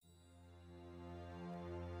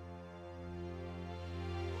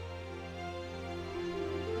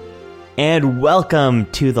And welcome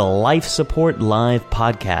to the Life Support Live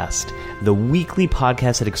podcast, the weekly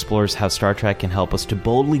podcast that explores how Star Trek can help us to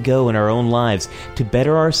boldly go in our own lives to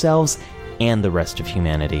better ourselves and the rest of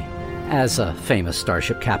humanity. As a famous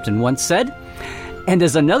starship captain once said, and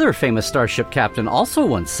as another famous starship captain also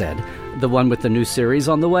once said, the one with the new series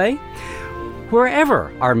on the way,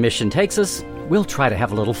 wherever our mission takes us, we'll try to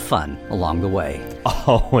have a little fun along the way.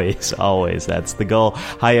 Always. That's the goal.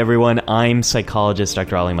 Hi, everyone. I'm psychologist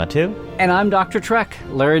Dr. Ali Mattu. And I'm Dr. Trek,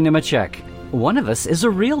 Larry Nemecek. One of us is a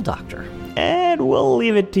real doctor. And we'll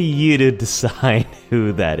leave it to you to decide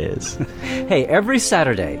who that is. Hey, every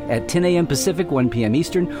Saturday at 10 a.m. Pacific, 1 p.m.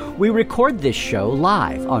 Eastern, we record this show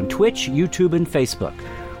live on Twitch, YouTube, and Facebook,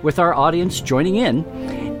 with our audience joining in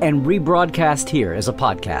and rebroadcast here as a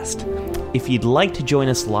podcast. If you'd like to join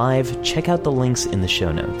us live, check out the links in the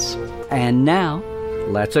show notes. And now,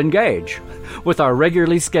 let's engage with our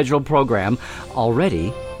regularly scheduled program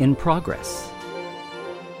already in progress.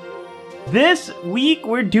 This week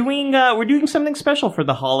we're doing something special for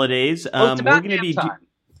the holidays. It's about time.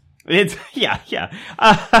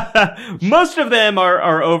 Most of them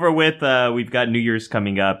are over with. We've got New Year's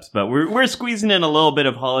coming up, but we're squeezing in a little bit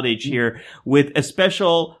of holiday cheer with a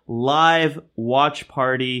special live watch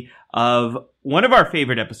party of one of our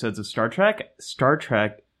favorite episodes of Star Trek,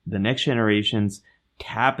 The Next Generation's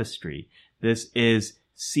Tapestry. This is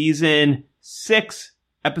season 6,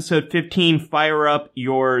 episode 15. Fire up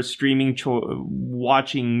your streaming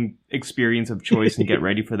watching experience of choice and get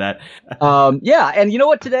ready for that. And you know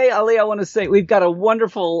what today, Ali, I want to say we've got a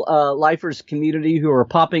wonderful Lifers community who are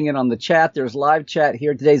popping in on the chat. There's live chat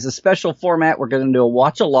here. Today's a special format. We're going to do a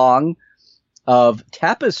watch along of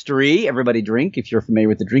Tapestry. Everybody drink if you're familiar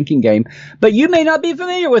with the drinking game, but you may not be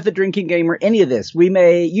familiar with the drinking game or any of this. You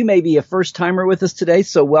may be a first timer with us today,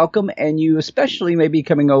 so welcome. And you especially may be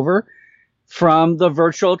coming over from the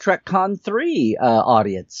virtual TrekCon 3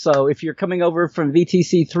 audience. So if you're coming over from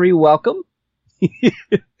VTC 3, welcome.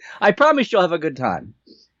 I promise you'll have a good time.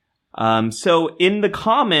 So in the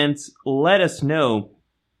comments, let us know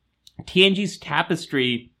TNG's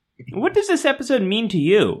Tapestry. What does this episode mean to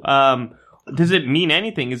you? Does it mean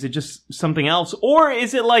anything? Is it just something else? Or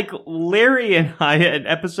is it like Larry and I, an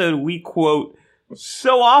episode we quote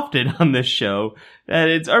so often on this show that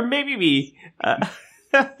it's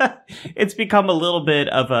become a little bit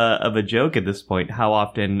of a joke at this point, how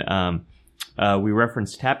often we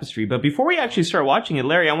reference Tapestry. But before we actually start watching it,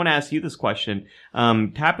 Larry, I want to ask you this question.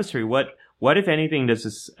 Tapestry, what if anything does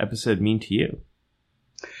this episode mean to you?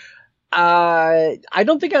 I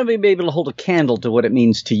don't think I'm going to be able to hold a candle to what it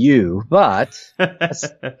means to you, but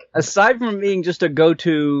aside from being just a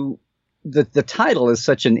go-to, the title is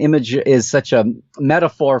such a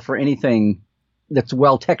metaphor for anything that's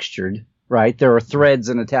well textured, right? There are threads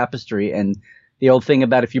in a tapestry, and the old thing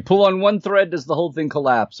about if you pull on one thread, does the whole thing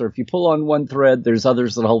collapse? Or if you pull on one thread, there's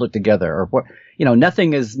others that hold it together. Or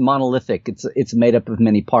nothing is monolithic. It's made up of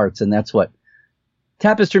many parts, and that's what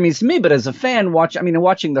Tapestry means to me. But as a fan,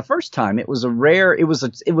 watching the first time, it was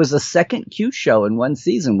a second Q show in one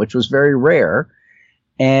season, which was very rare.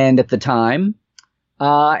 And at the time,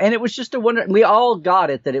 and it was just we all got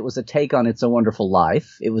it that it was a take on It's a Wonderful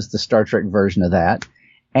Life. It was the Star Trek version of that.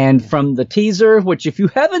 And from the teaser, which if you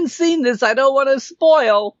haven't seen this, I don't want to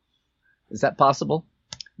spoil. Is that possible?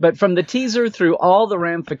 But from the teaser through all the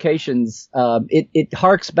ramifications, it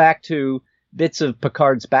harks back to bits of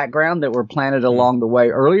Picard's background that were planted along the way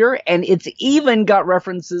earlier. And it's even got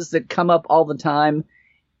references that come up all the time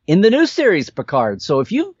in the new series Picard. So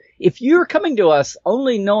if you're coming to us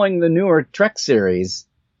only knowing the newer Trek series,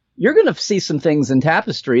 you're going to see some things in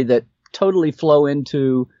Tapestry that totally flow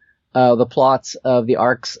into the plots of the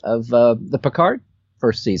arcs of the Picard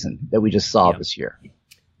first season that we just saw this year.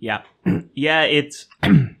 Yeah. It's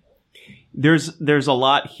there's a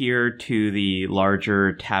lot here to the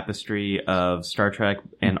larger tapestry of Star Trek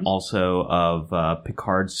and also of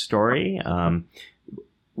Picard's story.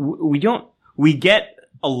 We get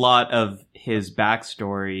a lot of his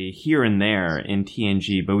backstory here and there in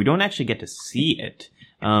TNG, but we don't actually get to see it.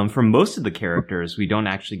 For most of the characters, we don't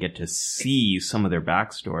actually get to see some of their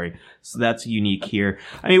backstory. So that's unique here.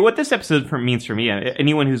 I mean, what this episode means for me,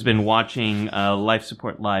 anyone who's been watching Life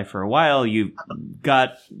Support Live for a while, you've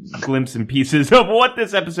got glimpses and pieces of what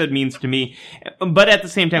this episode means to me. But at the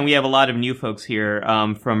same time, we have a lot of new folks here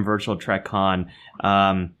from Virtual TrekCon.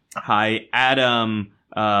 Hi, Adam,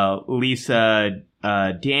 Lisa,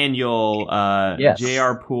 Daniel, yes.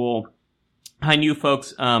 JR Poole. Hi, new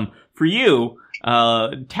folks. For you,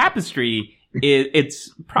 Tapestry,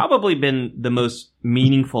 it's probably been the most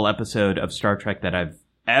meaningful episode of Star Trek that I've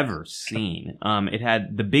ever seen. It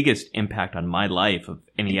had the biggest impact on my life of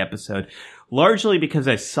any episode, largely because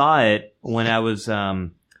I saw it when I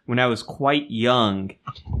was quite young,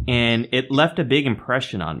 and it left a big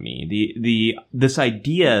impression on me. This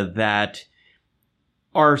idea that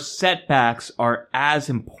our setbacks are as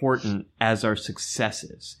important as our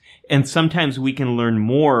successes. And sometimes we can learn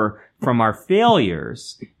more from our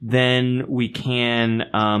failures than we can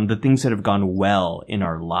the things that have gone well in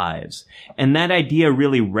our lives. And that idea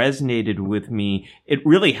really resonated with me. It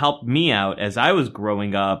really helped me out as I was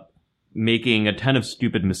growing up, making a ton of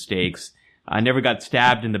stupid mistakes. I never got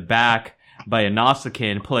stabbed in the back by a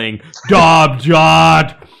Nausicaan playing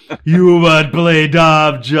Dobjot. You would play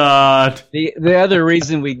Dobjot. The other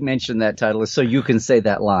reason we mentioned that title is so you can say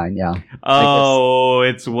that line, yeah. Oh,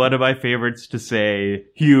 it's one of my favorites to say,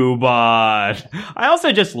 Hubot. I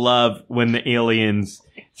also just love when the aliens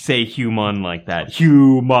say human like that.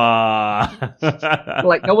 Huma.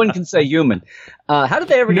 Like, no one can say human. How did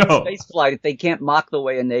they ever get space flight if they can't mock the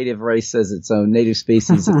way a native race says its own native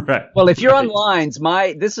species? Right. Well, if you're on lines,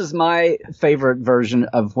 this is my favorite version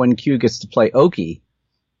of when Q gets to play Okie.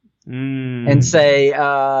 And say,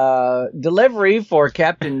 delivery for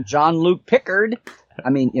Captain Jean-Luc Picard. I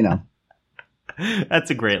mean, you know. That's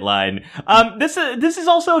a great line. This is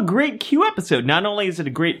also a great Q episode. Not only is it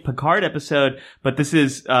a great Picard episode, but this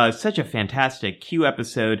is such a fantastic Q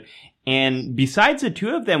episode. And besides the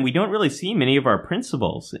two of them, we don't really see many of our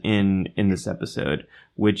principals in this episode,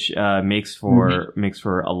 which makes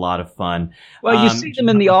for a lot of fun. Well, you see them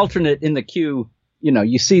in the alternate in the Q. You know,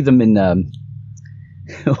 you see them in.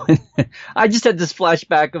 I just had this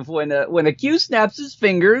flashback of when a Q snaps his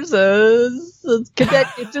fingers, a cadet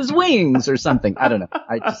gets his wings or something. I don't know.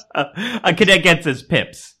 A cadet gets his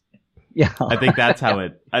pips. Yeah, I think that's how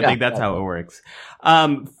it. I think that's how it works.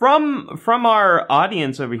 From our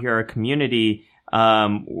audience over here, our community,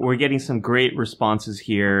 we're getting some great responses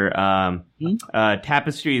here.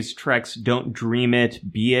 Tapestry's Trek's "Don't Dream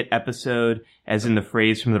It, Be It" episode, as in the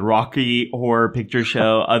phrase from the Rocky Horror Picture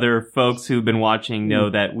Show. Other folks who've been watching know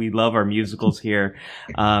that we love our musicals here.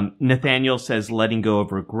 Nathaniel says "Letting Go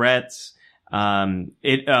of Regrets." A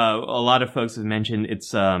lot of folks have mentioned it's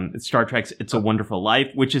Star Trek's "It's a Wonderful Life,"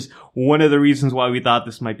 which is one of the reasons why we thought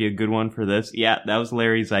this might be a good one for this. Yeah, that was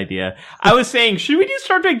Larry's idea. I was saying, should we do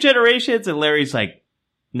Star Trek Generations? And Larry's like,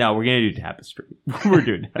 no, we're going to do Tapestry. We're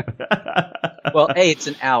doing that. Well, it's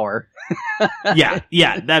an hour.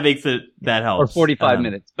 yeah, that makes it, that helps. Or 45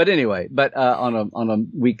 minutes. But anyway, on a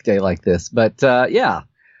weekday like this. But, yeah.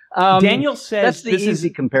 Daniel says that's the easy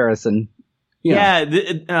comparison. Yeah,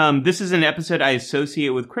 this is an episode I associate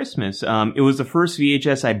with Christmas. It was the first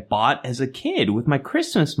VHS I bought as a kid with my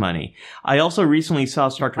Christmas money. I also recently saw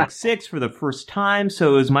Star Trek VI for the first time,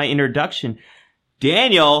 so it was my introduction.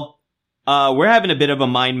 Daniel, we're having a bit of a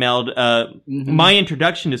mind meld. My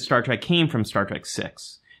introduction to Star Trek came from Star Trek VI,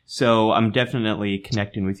 so I'm definitely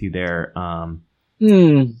connecting with you there.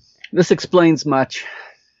 This explains much.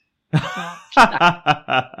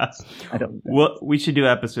 I don't know. Well, we should do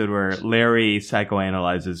an episode where Larry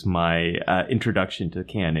psychoanalyzes my introduction to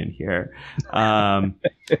canon here.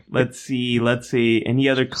 Let's see. Any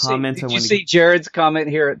other comments? Did you see Jared's comment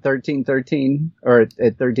here at 1313 or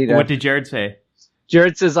at 13? What did Jared say?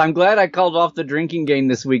 Jared says, "I'm glad I called off the drinking game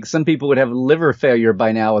this week. Some people would have liver failure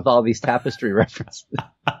by now with all these Tapestry references."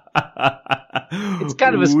 It's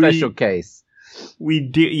kind of a special case. We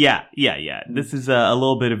do, yeah. This is a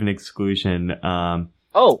little bit of an exclusion. I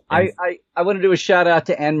want to do a shout out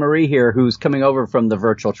to Anne Marie here, who's coming over from the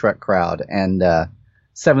Virtual Trek crowd and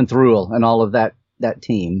Seventh Rule and all of that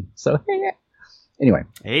team. So anyway,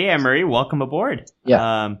 hey Anne Marie, welcome aboard.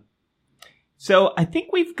 Yeah. So I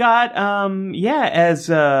think we've got as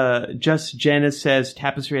Just Jenna says,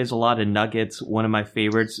 Tapestry has a lot of nuggets. One of my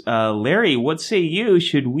favorites. Larry, what say you?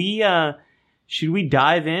 Should we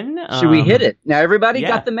dive in? Should we hit it? Now, everybody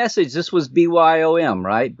got the message. This was BYOM,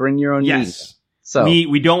 right? Bring your own meat. So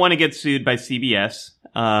we don't want to get sued by CBS.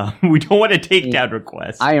 We don't want to take down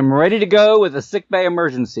requests. I am ready to go with a sick bay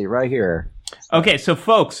emergency right here. Okay, so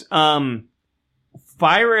folks, fire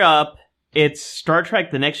up. It's Star Trek: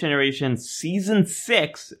 The Next Generation, Season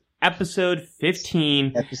 6, Episode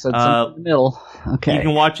 15. Episode in the middle. Okay. You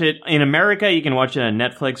can watch it in America. You can watch it on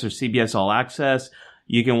Netflix or CBS All Access.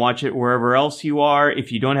 You can watch it wherever else you are.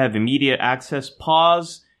 If you don't have immediate access,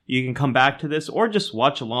 pause. You can come back to this or just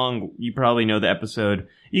watch along. You probably know the episode.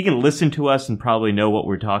 You can listen to us and probably know what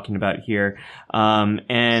we're talking about here.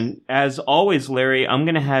 And as always, Larry, I'm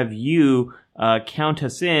going to have you count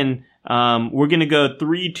us in. We're going to go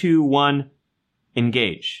 3, 2, 1,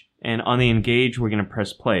 engage. And on the engage, we're going to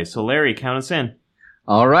press play. So, Larry, count us in.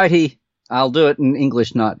 All righty. I'll do it in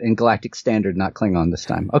English, not in Galactic Standard, not Klingon this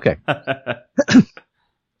time. Okay.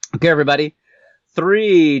 Okay, everybody.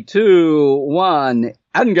 3, 2, 1,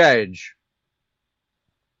 engage.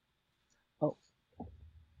 Oh.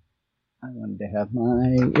 I wanted to have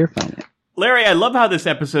my earphone in. Larry, I love how this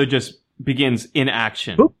episode just begins in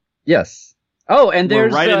action. Oop. Yes. Oh, and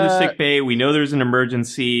there's... We're right in the sick bay. We know there's an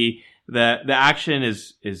emergency. The action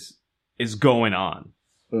is going on.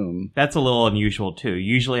 Boom. That's a little unusual, too.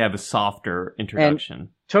 Usually I have a softer introduction. And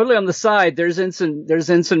totally on the side, there's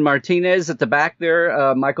Ensign Martinez at the back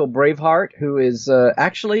there, Michael Braveheart, who is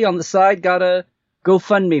actually on the side got a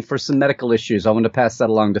GoFundMe for some medical issues. I want to pass that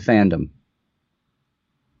along to fandom.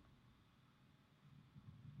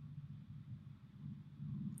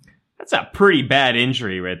 That's a pretty bad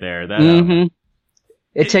injury right there. That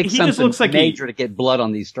It takes something just looks like major to get blood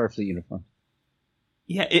on these Starfleet uniforms.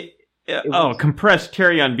 Yeah, compressed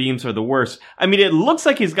Tarion beams are the worst. I mean, it looks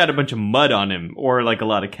like he's got a bunch of mud on him, or like a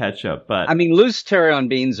lot of ketchup, but... I mean, loose Tarion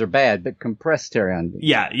beams are bad, but compressed Tarion beams.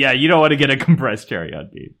 Yeah, you don't want to get a compressed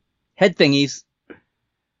Tarion beam. Head thingies.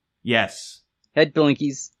 Yes. Head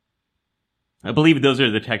blinkies. I believe those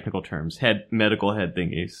are the technical terms. Medical head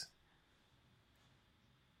thingies.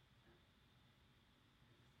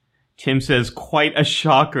 Tim says, quite a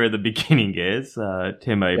shocker the beginning is.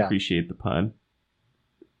 Tim, I appreciate the pun.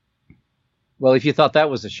 Well, if you thought that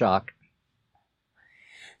was a shock.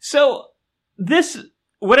 So,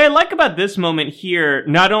 what I like about this moment here,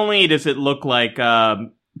 not only does it look like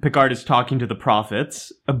Picard is talking to the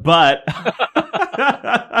prophets, but...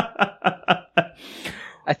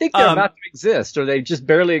 I think they're about to exist, or they just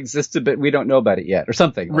barely existed, but we don't know about it yet, or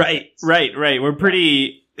something. Right.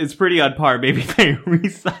 It's pretty on par. Maybe they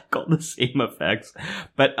recycle the same effects.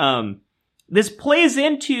 But this plays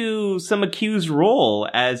into Sama Q's role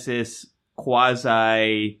as this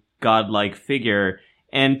quasi-godlike figure.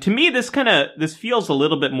 And to me, this feels a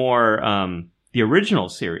little bit more the original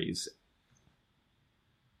series.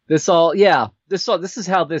 This is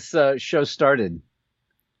how this show started.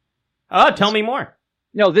 Tell me more.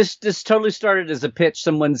 No, this totally started as a pitch.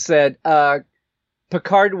 Someone said,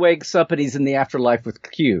 Picard wakes up and he's in the afterlife with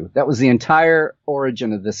Q. That was the entire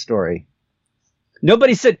origin of this story.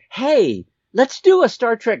 Nobody said, hey, let's do a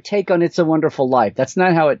Star Trek take on It's a Wonderful Life. That's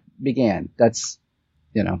not how it began. That's,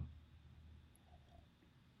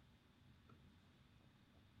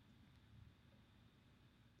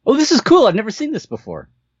 Oh, this is cool. I've never seen this before.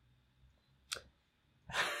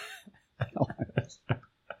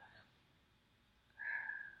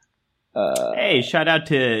 Hey, shout out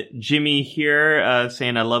to Jimmy here,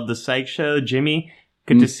 saying I love the Psych Show. Jimmy,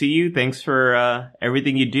 good to see you. Thanks for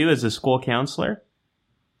everything you do as a school counselor.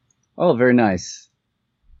 Oh, very nice.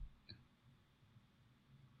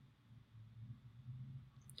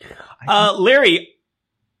 Larry,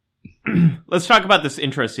 let's talk about this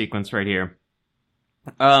intro sequence right here.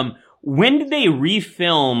 When did they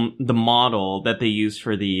refilm the model that they used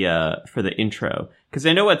for the intro? Because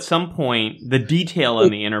I know at some point the detail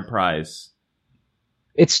on the Enterprise.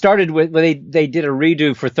 It started with when they did a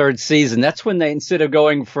redo for third season. That's when they, instead of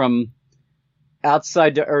going from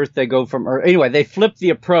outside to Earth, they go from Earth. Anyway, they flipped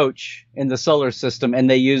the approach in the solar system, and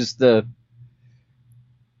they used the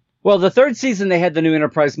third season they had the new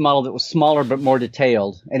Enterprise model that was smaller but more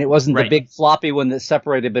detailed, and it wasn't the big floppy one that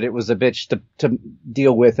separated, but it was a bitch to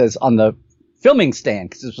deal with as on the filming stand,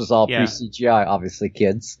 because this was all pre-CGI, obviously,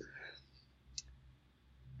 kids.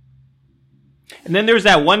 And then there's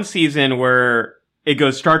that one season where it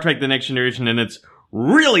goes Star Trek The Next Generation, and it's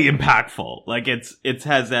really impactful. Like, it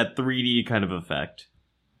has that 3D kind of effect.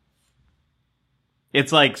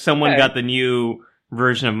 It's like someone got the new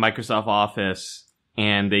version of Microsoft Office,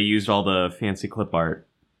 and they used all the fancy clip art.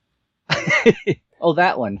 Oh,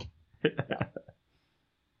 that one.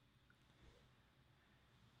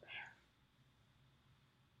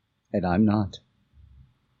 And I'm not.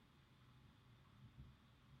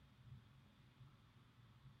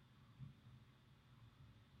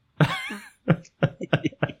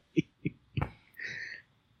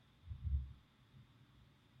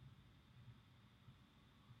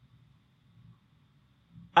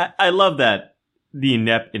 I love that. The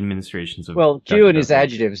inept administrations of... Well, Q and his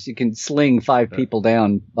adjectives, you can sling 5 people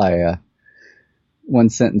down by one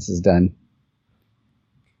sentence is done.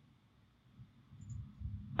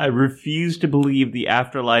 I refuse to believe the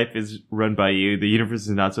afterlife is run by you. The universe is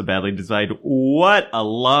not so badly designed. What a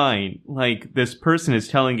line. Like, this person is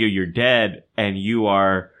telling you you're dead, and you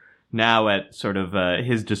are now at sort of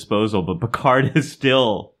his disposal, but Picard is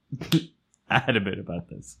still adamant about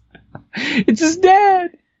this. It's his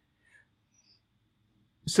dad!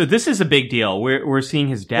 So this is a big deal. We're seeing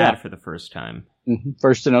his dad for the first time. Mm-hmm.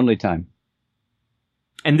 First and only time.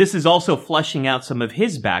 And this is also fleshing out some of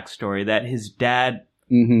his backstory, that his dad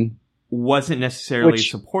wasn't necessarily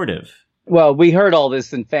supportive. Well, we heard all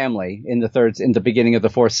this in Family in the beginning of the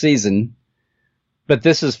 4th season, but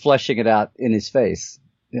this is fleshing it out in his face.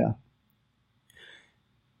 Yeah.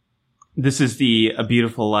 This is the A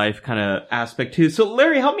Beautiful Life kind of aspect too. So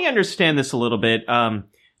Larry, help me understand this a little bit.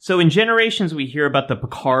 So in Generations, we hear about the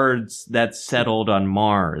Picards that settled on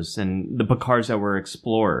Mars and the Picards that were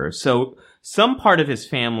explorers. So some part of his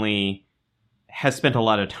family has spent a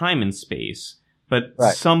lot of time in space, but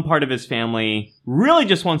some part of his family really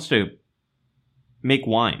just wants to make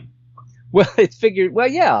wine. Well, it's figured. Well,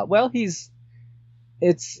 yeah. Well, he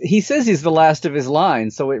says he's the last of his line,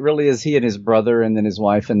 so it really is he and his brother, and then his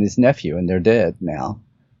wife and his nephew, and they're dead now.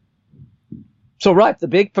 So, right, the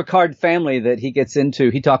big Picard family that he gets into,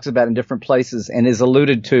 he talks about in different places and is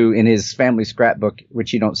alluded to in his family scrapbook,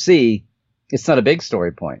 which you don't see. It's not a big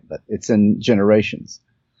story point, but it's in Generations.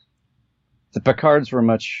 The Picards were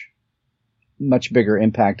much bigger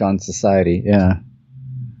impact on society. Yeah.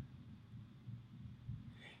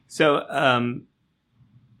 So,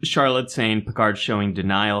 Charlotte's saying Picard's showing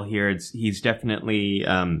denial here. He's definitely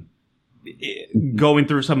going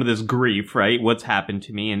through some of this grief, right? What's happened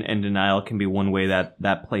to me, and denial can be one way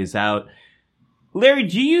that plays out. Larry,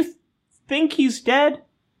 do you think he's dead?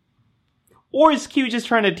 Or is Q just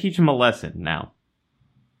trying to teach him a lesson now?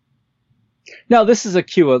 No, this is a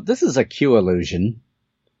Q illusion.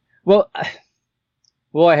 Well, I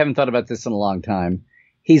haven't thought about this in a long time.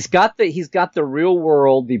 He's got the real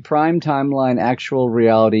world, the prime timeline, actual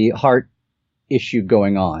reality heart issue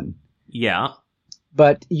going on. Yeah.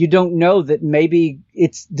 But you don't know that maybe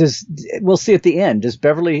we'll see at the end. Does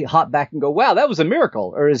Beverly hop back and go, wow, that was a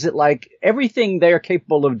miracle? Or is it like everything they're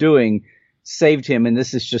capable of doing saved him and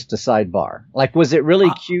this is just a sidebar? Like, was it really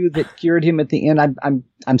Q that cured him at the end?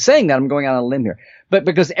 I'm saying that, I'm going out on a limb here. But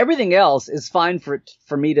because everything else is fine for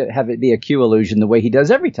me to have it be a Q illusion the way he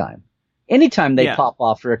does every time. Anytime they pop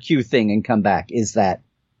off for a Q thing and come back, is that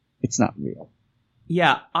it's not real.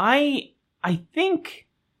 Yeah, I think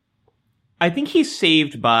he's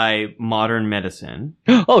saved by modern medicine.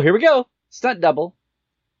 Oh, here we go. Stunt double.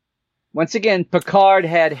 Once again, Picard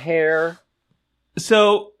had hair.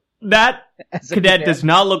 So that cadet does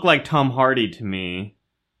not look like Tom Hardy to me.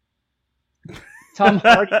 Tom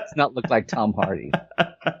Hardy does not look like Tom Hardy.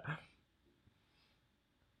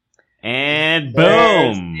 And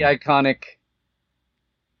there's boom! the iconic.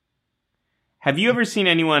 Have you ever seen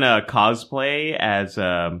anyone cosplay as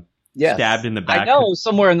stabbed in the back? I know.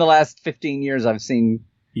 Somewhere in the last 15 years, I've seen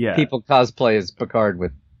people cosplay as Picard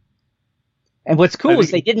with. And what's cool is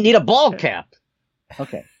they didn't need a bald cap.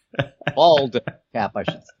 Okay, bald cap, I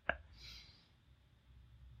should say.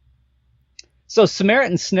 So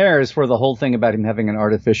Samaritan Snare is where the whole thing about him having an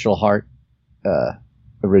artificial heart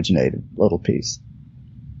originated. Little piece.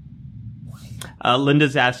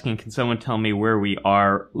 Linda's asking, can someone tell me where we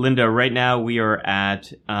are? Linda, right now we are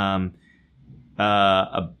at about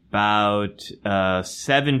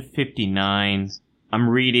 7:59. I'm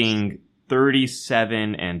reading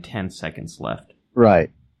 37 and 10 seconds left. Right.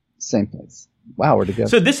 Same place. Wow, where'd it go?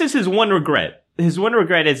 So this is his one regret. His one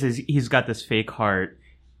regret is he's got this fake heart.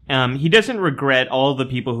 He doesn't regret all the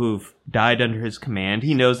people who've died under his command.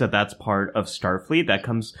 He knows that that's part of Starfleet. That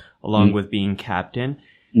comes along with being captain.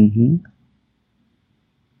 Mm-hmm.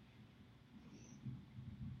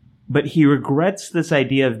 But he regrets this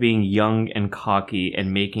idea of being young and cocky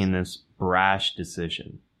and making this brash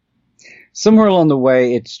decision. Somewhere along the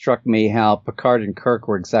way, it struck me how Picard and Kirk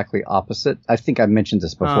were exactly opposite. I think I mentioned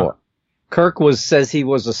this before. Kirk says he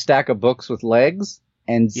was a stack of books with legs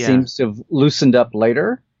and seems to have loosened up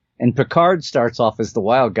later. And Picard starts off as the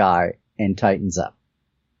wild guy and tightens up.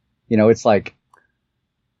 You know, it's like...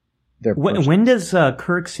 When does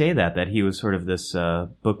Kirk say that he was sort of this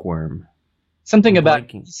bookworm?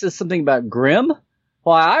 He says something about Grimm.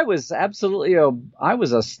 Why, I was absolutely I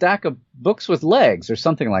was a stack of books with legs or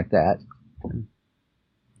something like that.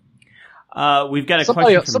 We've got a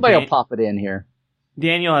question. Somebody will pop it in here.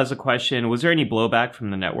 Daniel has a question. Was there any blowback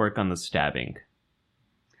from the network on the stabbing?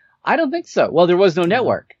 I don't think so. Well, there was no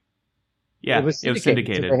network. Yeah, it was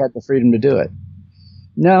syndicated. So they had the freedom to do it.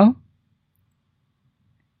 No.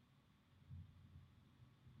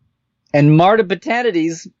 And Marta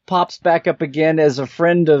Botanides pops back up again as a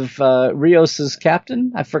friend of Rios's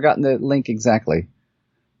captain. I've forgotten the link exactly.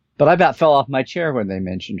 But I about fell off my chair when they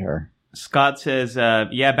mentioned her. Scott says,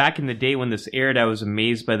 back in the day when this aired, I was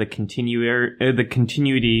amazed by the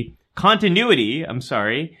continuity,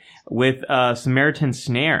 with Samaritan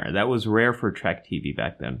Snare. That was rare for Trek TV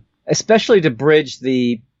back then. Especially to bridge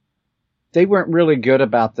the they weren't really good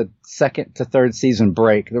about the second to third season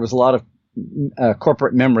break. There was a lot of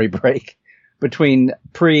corporate memory break between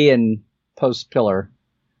pre and post Pillar.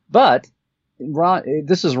 But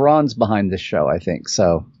this is Ron's behind this show, I think.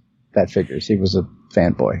 So that figures. He was a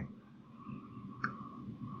fanboy.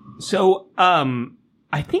 So,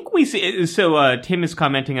 I think we see. So, Tim is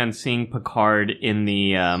commenting on seeing Picard in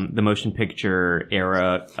the motion picture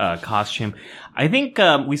era costume. I think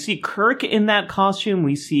we see Kirk in that costume.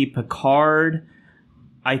 We see Picard.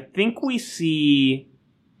 I think we see.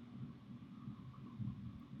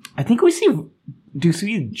 Do we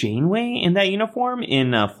see Janeway in that uniform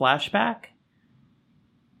in Flashback?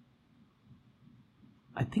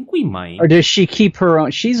 I think we might. Or does she keep her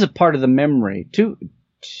own? She's a part of the memory.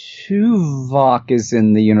 Tuvok is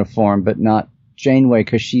in the uniform, but not Janeway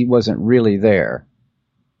because she wasn't really there.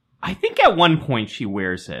 I think at one point she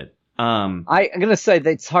wears it. I'm going to say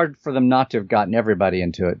that it's hard for them not to have gotten everybody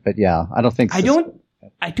into it, but yeah, I don't think. I don't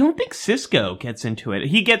think Sisko gets into it.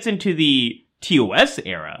 He gets into the TOS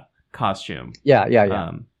era costume.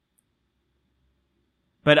 Yeah.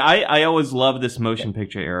 But I always love this motion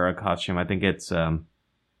picture era costume. I think it's the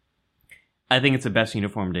best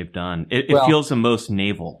uniform they've done. It feels the most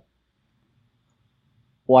naval.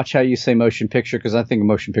 Watch how you say motion picture, because I think of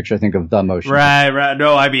motion picture, I think of the motion. Right.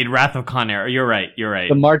 No, I mean Wrath of Khan era. You're right.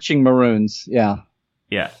 The marching maroons, yeah.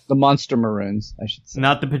 Yeah. The monster maroons, I should say.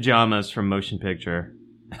 Not the pajamas from motion picture.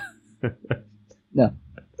 No.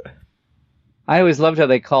 I always loved how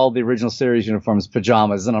they called the original series uniforms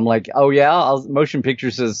pajamas, and I'm like, oh yeah, motion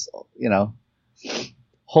pictures is,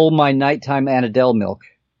 hold my nighttime Annadelle milk.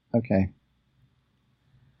 Okay.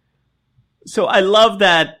 So I love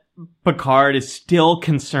that Picard is still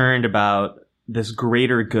concerned about this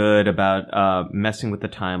greater good, about messing with the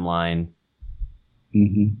timeline.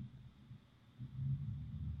 Mm-hmm.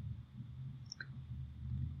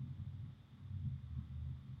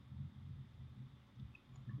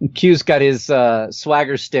 Q's got his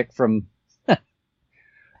swagger stick from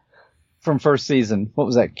first season. What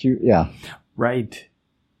was that? Q? Yeah. Right.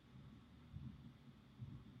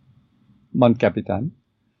 Mon Capitan.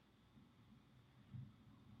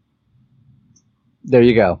 There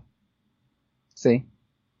you go. See?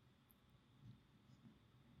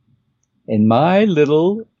 In my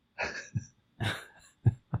little...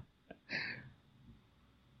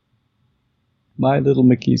 my little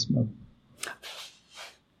machismo.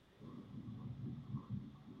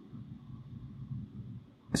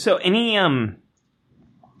 So any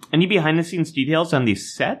behind the scenes details on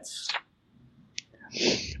these sets?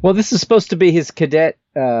 Well, this is supposed to be his cadet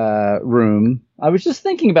room. I was just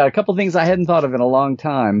thinking about a couple things I hadn't thought of in a long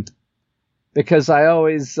time, because I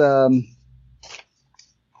always I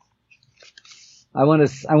want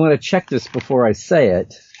to check this before I say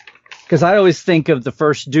it, because I always think of the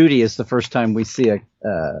first duty as the first time we see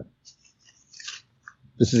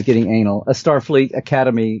this is getting anal, a Starfleet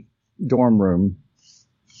Academy dorm room.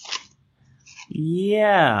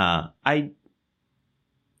 Yeah,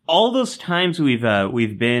 all those times we've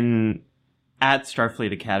been at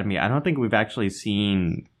Starfleet Academy, I don't think we've actually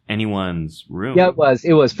seen anyone's room. Yeah,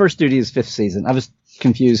 it was first duty is fifth season. I was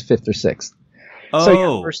confused, fifth or sixth. Oh, so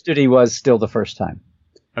yeah, first duty was still the first time.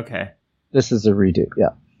 Okay, this is a redo.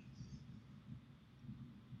 Yeah.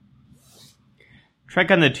 Trek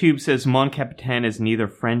on the Tube says Mon Capitan is neither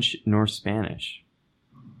French nor Spanish.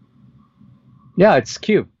 Yeah, it's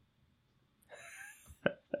Q.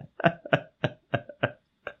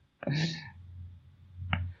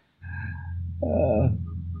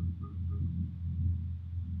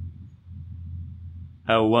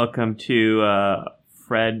 Welcome to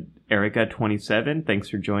Fred Erica 27. Thanks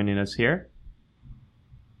for joining us here.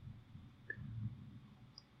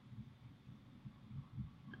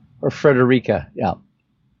 Or Frederica, yeah.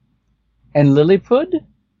 And Lilliput?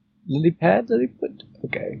 Lilliput?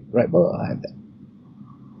 Okay, right behind that.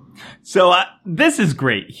 So this is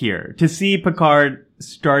great here to see Picard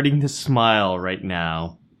starting to smile right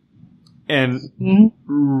now and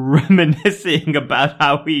reminiscing about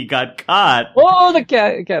how he got caught. Oh, the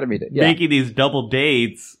Academy did. Yeah. Making these double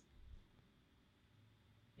dates.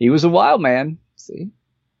 He was a wild man. See?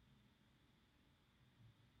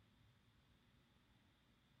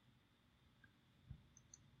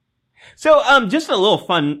 So, just a little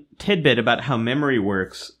fun tidbit about how memory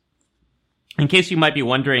works. In case you might be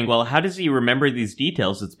wondering, well, how does he remember these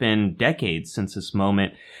details? It's been decades since this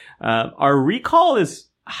moment. Our recall is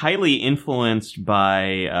highly influenced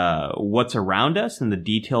by what's around us and the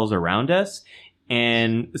details around us.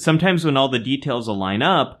 And sometimes when all the details align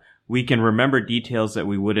up, we can remember details that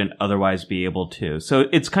we wouldn't otherwise be able to. So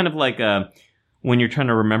it's kind of like when you're trying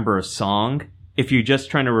to remember a song. if you're just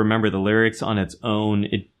trying to remember the lyrics on its own,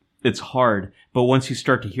 it's hard. But once you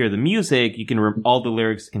start to hear the music, you can all the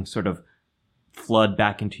lyrics can sort of flood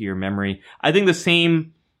back into your memory. I think the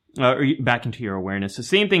same, or back into your awareness. The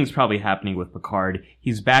same thing's probably happening with Picard.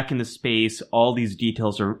 He's back in the space. All these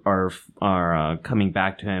details are coming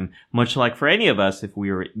back to him. Much like for any of us, if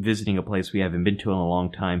we were visiting a place we haven't been to in a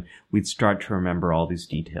long time, we'd start to remember all these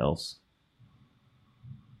details.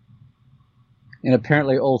 And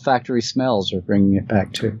apparently olfactory smells are bringing it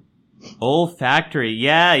back too. Olfactory.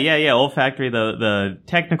 Yeah. Olfactory, the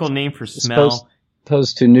technical name for smell.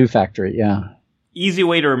 Opposed to new factory, yeah. Easy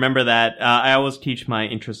way to remember that. I always teach my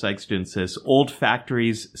intro psych students this. Old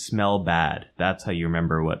factories smell bad. That's how you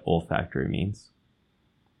remember what olfactory means.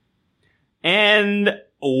 And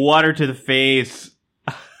water to the face.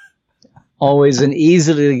 Always an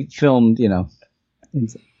easily filmed,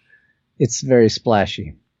 it's very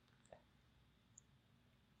splashy.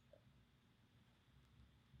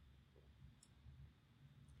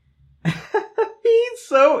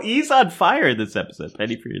 He's on fire this episode.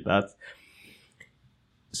 Penny, for your thoughts.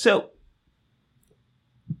 So,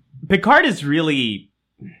 Picard is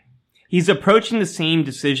he's approaching the same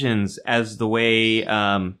decisions as the way,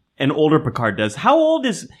 an older Picard does. How old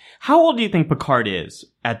do you think Picard is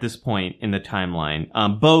at this point in the timeline?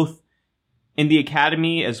 Both in the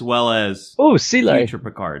Academy as well as future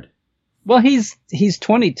Picard. Well, he's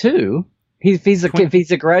 22. If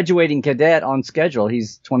he's a graduating cadet on schedule,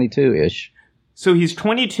 he's 22-ish. So he's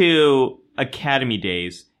 22 Academy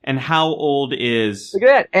days. And how old is... Look at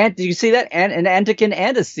that. And did you see that? An Antikin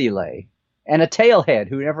and a Seeley. And a Tailhead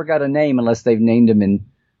who never got a name unless they've named him in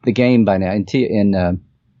the game by now, in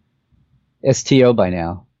STO by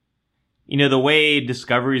now. The way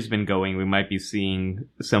Discovery's been going, we might be seeing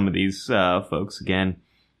some of these folks again.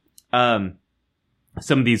 Some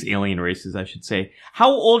of these alien races, I should say. How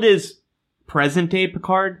old is present-day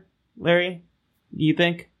Picard, Larry? Do you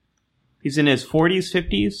think? He's in his 40s,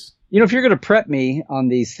 50s? If you're going to prep me on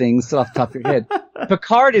these things off the top of your head,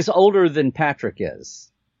 Picard is older than Patrick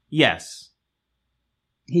is. Yes.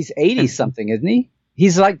 He's 80-something, isn't he?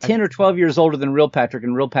 He's like 10 or 12 years older than real Patrick,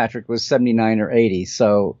 and real Patrick was 79 or 80,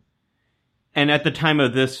 so... And at the time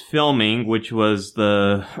of this filming, which was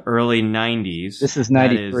the early 90s... This is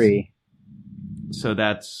 93. So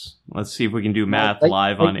that's... Let's see if we can do math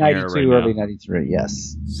live on air right now. Early 93,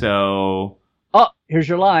 yes. So... Oh, here's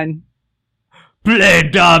your line. Play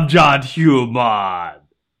Dom John Human.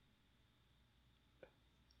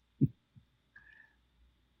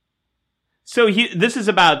 So this is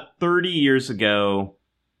about 30 years ago.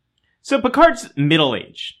 So Picard's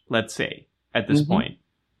middle-aged, let's say, at this point.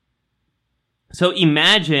 So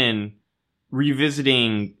imagine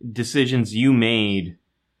revisiting decisions you made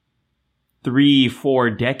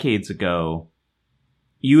 3-4 decades ago.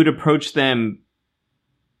 You would approach them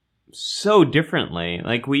so differently.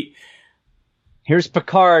 Here's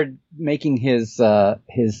Picard making his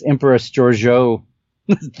Empress Georgiou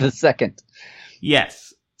II.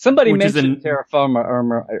 Yes. Somebody mentioned Terra Firma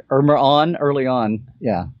early on.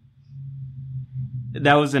 Yeah.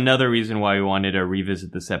 That was another reason why we wanted to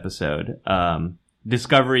revisit this episode.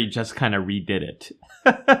 Discovery just kind of redid it.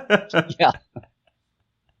 Yeah.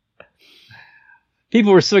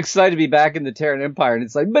 People were so excited to be back in the Terran Empire, and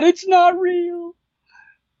it's like, but it's not real.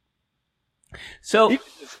 So...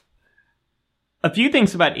 A few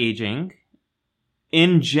things about aging.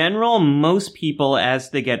 In general, most people, as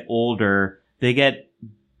they get older, they get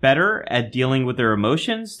better at dealing with their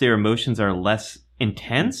emotions. Their emotions are less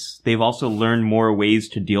intense. They've also learned more ways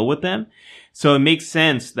to deal with them. So it makes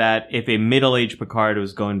sense that if a middle-aged Picard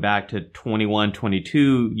was going back to 21,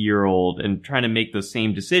 22-year-old and trying to make those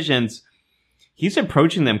same decisions, he's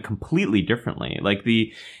approaching them completely differently.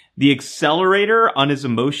 The accelerator on his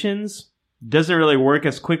emotions doesn't really work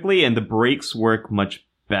as quickly, and the brakes work much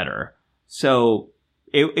better. So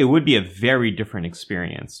it would be a very different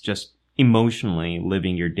experience, just emotionally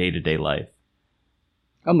living your day-to-day life.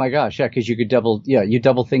 Oh my gosh, yeah, because you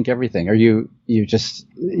double think everything, or you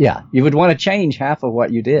would want to change half of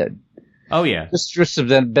what you did. Oh yeah, just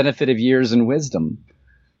the benefit of years and wisdom.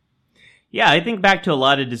 Yeah, I think back to a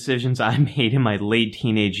lot of decisions I made in my late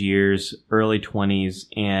teenage years, early 20s,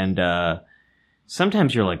 and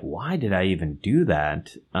sometimes you're like, why did I even do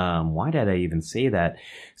that? Why did I even say that?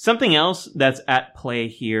 Something else that's at play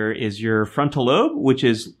here is your frontal lobe, which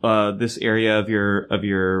is this area of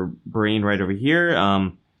your brain right over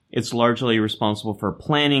here. It's largely responsible for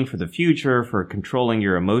planning for the future, for controlling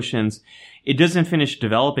your emotions. It doesn't finish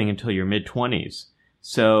developing until your mid-20s.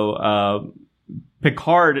 So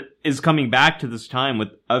Picard is coming back to this time with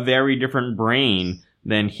a very different brain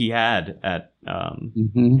than he had at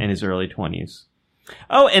in his early 20s.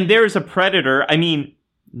 Oh, and there's a predator. I mean,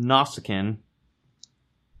 Nausicaan.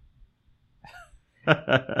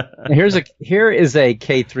 Here is a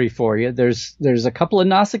K3 for you. There's a couple of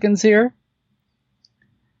Nausicaans here.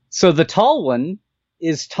 So the tall one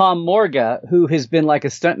is Tom Morga, who has been like a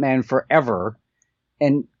stuntman forever,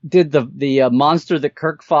 and did the monster that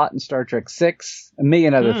Kirk fought in Star Trek VI, a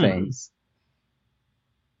million other things.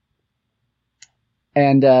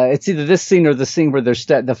 And it's either this scene or the scene where there's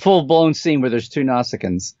the full blown scene where there's two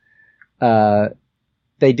Nausicaans.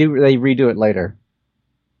 They redo it later.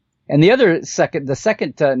 And the second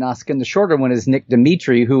Nausicaan, the shorter one, is Nick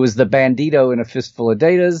Dimitri, who was the bandito in A Fistful of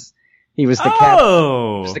Datas. He was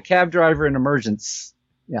the cab driver in Emergence.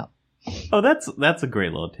 Yeah. Oh, that's a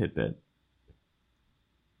great little tidbit.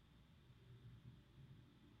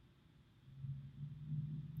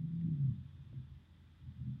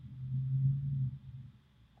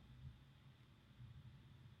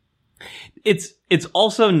 It's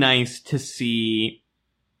also nice to see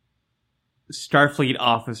Starfleet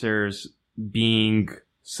officers being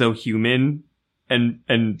so human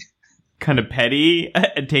and kind of petty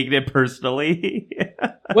and taking it personally.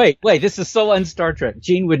 wait, this is so un-Star Trek.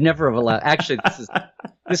 Gene would never have allowed. Actually,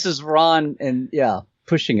 this is Ron and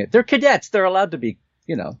pushing it. They're cadets. They're allowed to be.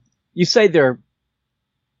 You say they're.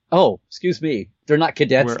 Oh, excuse me. They're not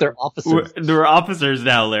cadets. They're officers. They're officers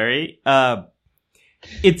now, Larry.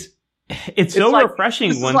 It's so like, refreshing.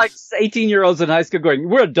 This is like 18-year-olds in high school going,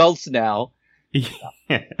 we're adults now.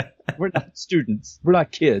 Yeah. We're not students. We're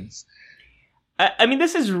not kids. I mean,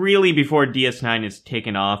 this is really before DS9 has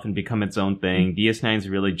taken off and become its own thing. DS9 is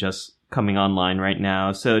really just coming online right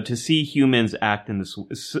now. So to see humans act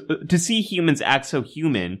so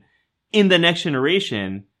human in the next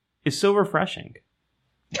generation is so refreshing.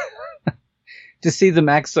 To see them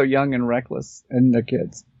act so young and reckless and their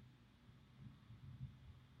kids.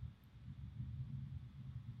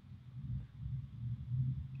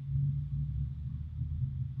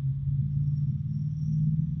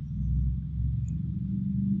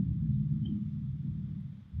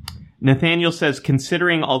 Nathaniel says,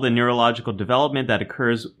 considering all the neurological development that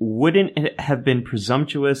occurs, wouldn't it have been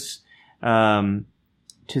presumptuous to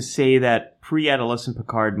say that pre-adolescent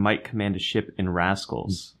Picard might command a ship in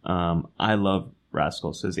Rascals? I love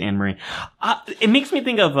Rascals, says Anne-Marie. It makes me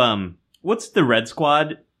think of, what's the Red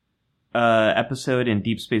Squad episode in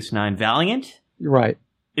Deep Space Nine? Valiant? Right.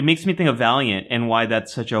 It makes me think of Valiant and why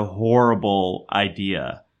that's such a horrible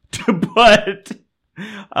idea to put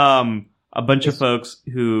a bunch of folks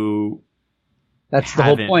who that's the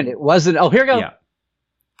whole point. It wasn't. Oh, here we go. Yeah.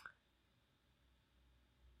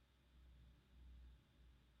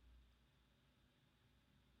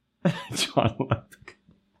 John Lubbock.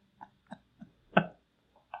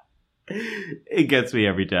 It gets me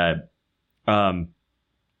every time.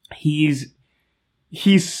 He's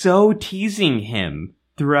so teasing him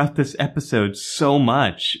throughout this episode so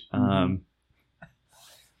much.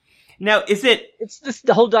 Now, it's this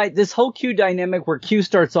whole Q dynamic where Q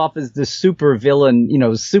starts off as this super villain,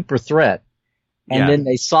 super threat. And then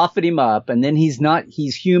they soften him up, and then he's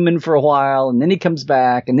human for a while, and then he comes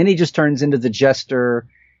back, and then he just turns into the jester,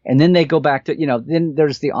 and then they go back to, then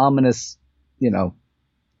there's the ominous,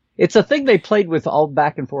 it's a thing they played with all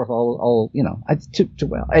back and forth, all too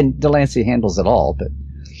well. And Delancey handles it all, but.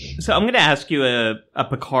 So I'm going to ask you a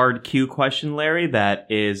Picard Q question, Larry, that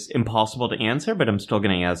is impossible to answer, but I'm still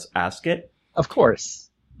going to ask it. Of course.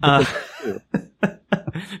 Because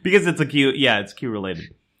it's a Q. Yeah, it's Q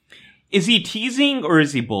related. Is he teasing or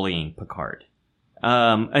is he bullying Picard?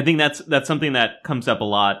 I think that's something that comes up a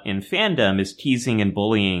lot in fandom, is teasing and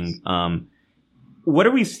bullying. What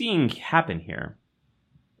are we seeing happen here?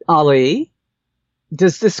 Ali,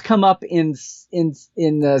 does this come up in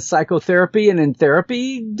psychotherapy and in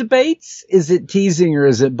therapy debates? Is it teasing or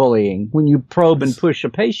is it bullying when you probe and push a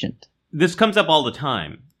patient? This comes up all the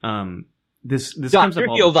time. This Doctor, comes up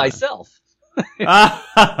all heal the time. thyself.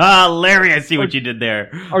 Larry, I see what you did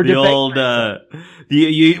there. Or the old,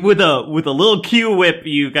 you with a little Q whip,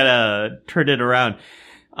 you gotta turn it around.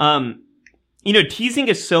 Teasing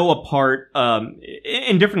is so a part,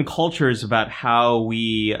 in different cultures about how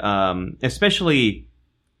we, especially,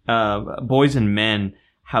 boys and men,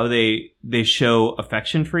 how they show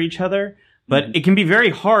affection for each other. But it can be very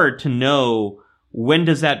hard to know, when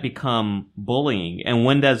does that become bullying and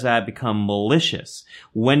when does that become malicious?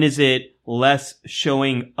 When is it less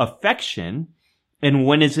showing affection and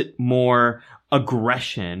when is it more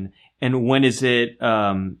aggression? And when is it,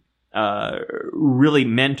 really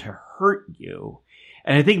meant to hurt you?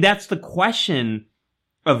 And I think that's the question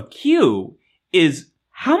of Q, is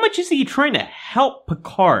how much is he trying to help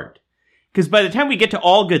Picard? Because by the time we get to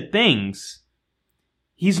All Good Things,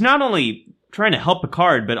 he's not only trying to help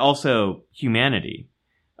Picard, but also humanity.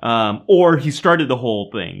 Or he started the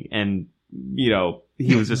whole thing and,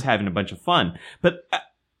 he was just having a bunch of fun. But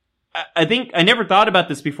I think I never thought about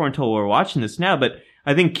this before until we're watching this now, but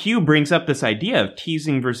I think Q brings up this idea of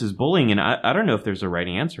teasing versus bullying, and I don't know if there's a right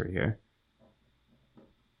answer here.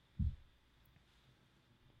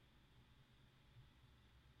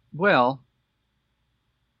 Well,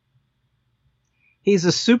 he's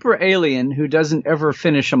a super alien who doesn't ever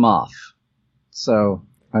finish him off. So,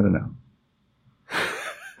 I don't know.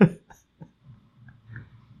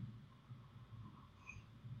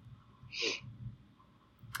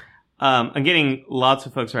 I'm getting lots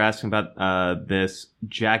of folks are asking about this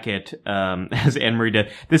jacket, as Anne-Marie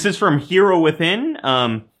did. This is from Hero Within.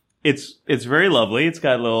 It's very lovely. It's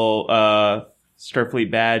got a little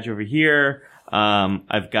Starfleet badge over here.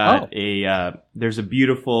 I've got there's a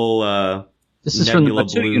beautiful this is from the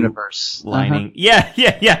Batuu universe lining. Uh-huh.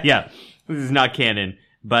 Yeah. This is not canon,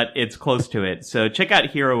 but it's close to it. So check out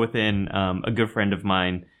Hero Within. A good friend of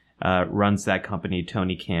mine runs that company,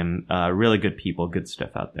 Tony Kim. Really good people, good stuff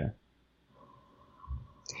out there.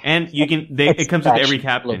 And you can it comes with every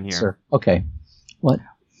captain here. Sir. Okay. What?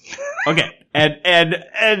 Okay. And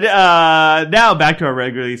now back to our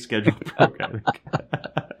regularly scheduled programming.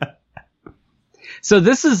 So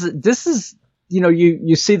this is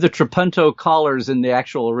you see the Trapunto collars in the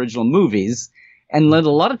actual original movies, and then a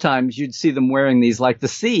lot of times you'd see them wearing these, like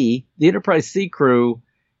the Enterprise C crew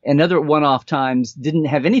and other one-off times didn't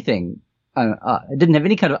have anything, didn't have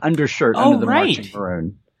any kind of undershirt under the marching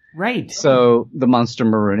maroon. Right. So the monster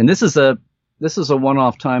maroon, and this is a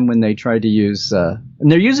one-off time when they tried to use,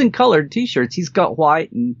 and they're using colored T-shirts. He's got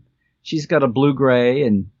white and she's got a blue-gray,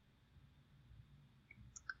 and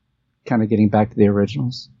kind of getting back to the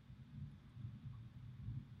originals.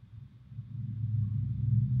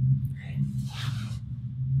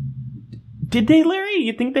 Did they, Larry?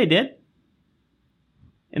 You think they did?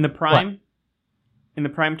 In the Prime? What? In the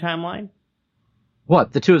Prime timeline?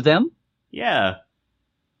 What, the two of them? Yeah.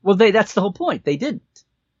 Well, that's the whole point. They didn't.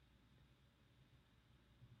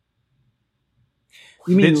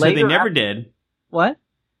 You mean so later? They never did. What?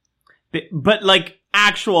 But like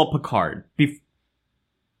actual Picard.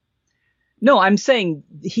 No, I'm saying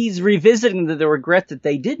he's revisiting the regret that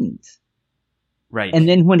they didn't. Right. And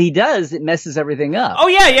then when he does, it messes everything up. Oh,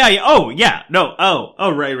 yeah. Oh, yeah. No.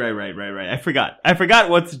 Oh, right. I forgot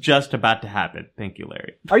what's just about to happen. Thank you,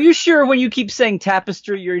 Larry. Are you sure when you keep saying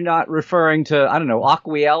tapestry, you're not referring to, I don't know,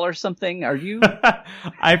 Aquiel or something? Are you?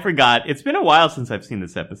 I forgot. It's been a while since I've seen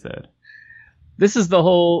this episode. This is the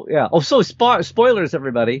whole, yeah. Oh, so spoilers,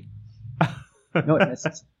 everybody. No, it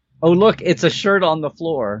messes. Oh, look, it's a shirt on the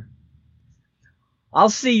floor. I'll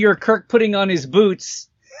see your Kirk putting on his boots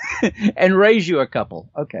and raise you a couple.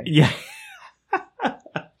 Okay. Yeah.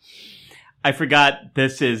 I forgot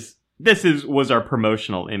this was our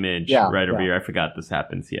promotional image right over here. I forgot this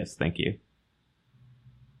happens. Yes, thank you.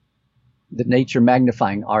 The nature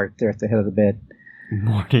magnifying art there at the head of the bed.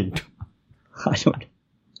 Morning. I don't.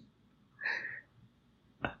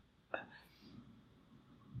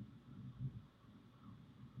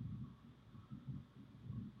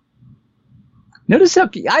 Notice how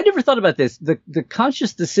I never thought about this. The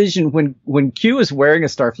conscious decision when Q is wearing a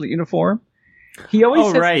Starfleet uniform, he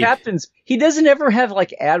always has captains. He doesn't ever have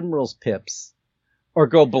like admiral's pips or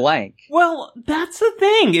go blank. Well, that's the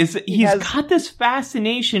thing is he's got this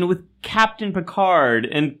fascination with Captain Picard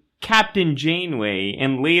and Captain Janeway,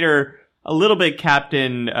 and later a little bit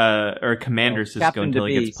Captain or Commander Sisko until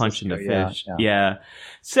he gets punched in the fish. Yeah.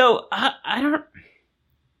 So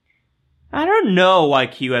I don't know why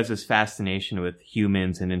Q has this fascination with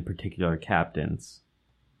humans and in particular captains.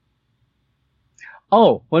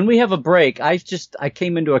 Oh, when we have a break, I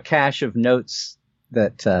came into a cache of notes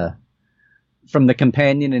that from the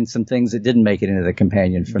companion and some things that didn't make it into the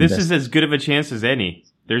companion. This is as good of a chance as any.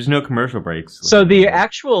 There's no commercial breaks. So the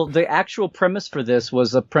actual premise for this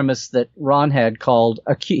was a premise that Ron had called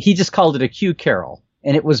he just called it a Q Carol,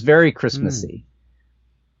 and it was very Christmassy.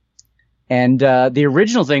 And the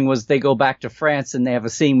original thing was they go back to France and they have a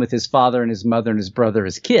scene with his father and his mother and his brother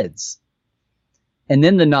as kids. And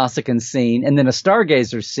then the Nausicaan scene, and then a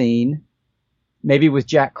Stargazer scene, maybe with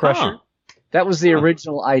Jack Crusher. That was the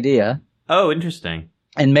original idea. Oh, interesting.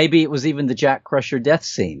 And maybe it was even the Jack Crusher death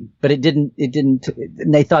scene. But it didn't,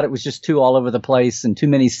 and they thought it was just too all over the place and too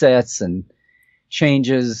many sets and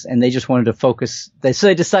changes, and they just wanted to focus. So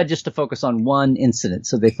they decided just to focus on one incident.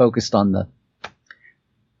 So they focused on the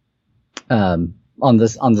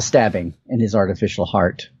stabbing in his artificial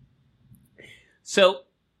heart. So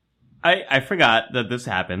I forgot that this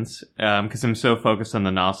happens because I'm so focused on the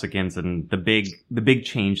Nausicaans and the big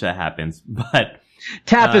change that happens. But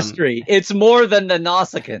Tapestry, it's more than the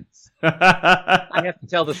Nausicaans. I have to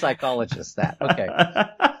tell the psychologist that. Okay.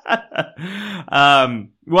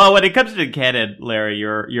 Well, when it comes to canon, Larry,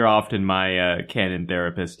 you're often my canon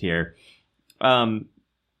therapist here. So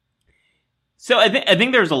I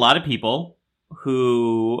think there's a lot of people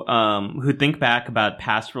who think back about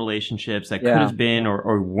past relationships that could have been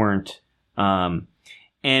or weren't. And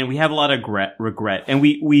we have a lot of regret, and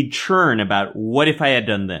we churn about what if I had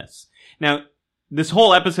done this. Now, this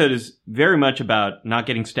whole episode is very much about not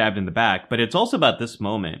getting stabbed in the back, but it's also about this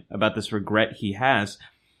moment, about this regret he has.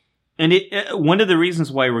 And one of the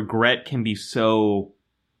reasons why regret can be so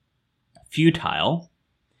futile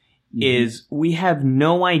is we have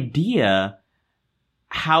no idea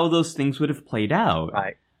how those things would have played out.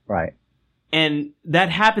 Right. And that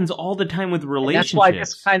happens all the time with relationships. And that's why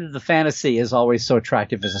this kind of the fantasy is always so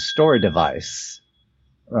attractive as a story device.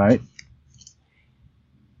 Right?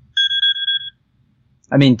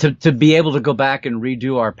 I mean, to be able to go back and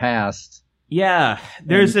redo our past. Yeah.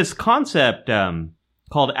 There's this concept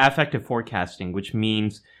called affective forecasting, which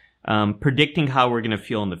means predicting how we're going to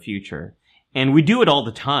feel in the future. And we do it all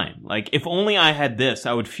the time. Like, if only I had this,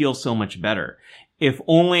 I would feel so much better. If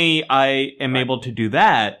only I am able to do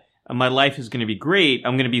that, my life is going to be great.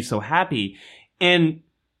 I'm going to be so happy. And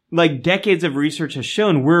like decades of research has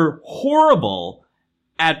shown, we're horrible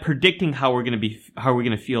at predicting how we're going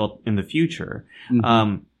to feel in the future.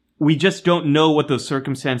 Mm-hmm. We just don't know what those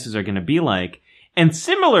circumstances are going to be like. And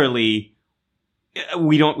similarly,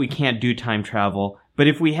 we can't do time travel. But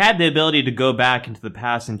if we had the ability to go back into the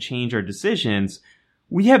past and change our decisions,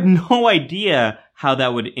 we have no idea how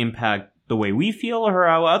that would impact the way we feel or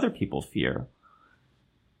how other people feel.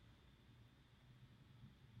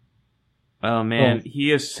 Oh man,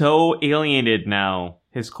 he is so alienated now.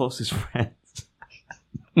 His closest friends.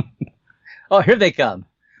 Oh, here they come.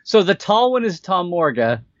 So the tall one is Tom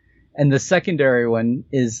Morga, and the secondary one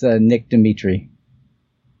is Nick Dimitri.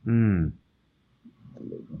 With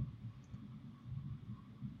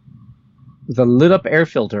a lit up air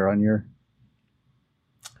filter on your...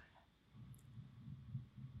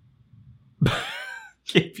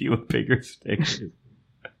 Give you a bigger stick.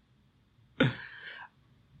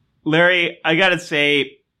 Larry, I gotta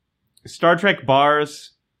say, Star Trek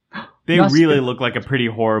bars, they really look like a pretty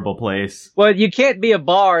horrible place. Well, you can't be a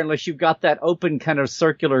bar unless you've got that open kind of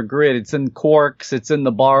circular grid. It's in Quarks, it's in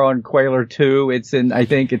the bar on Quayler 2, I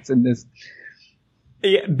think it's in this...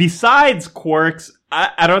 Yeah, besides Quarks,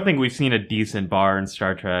 I don't think we've seen a decent bar in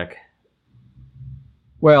Star Trek.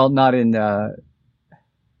 Well, not in,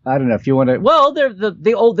 I don't know if you want to... Well, they're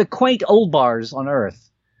the quaint old bars on Earth.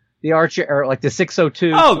 The Archer, or like the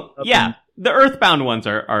 602. Oh, yeah. The Earthbound ones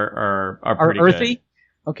are pretty earthy? Good.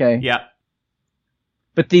 Okay. Yeah.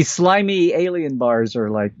 But these slimy alien bars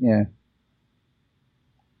are like, yeah.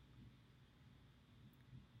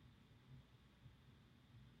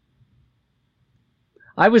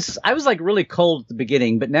 I was like really cold at the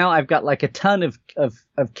beginning, but now I've got like a ton of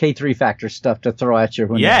K3 factor stuff to throw at you.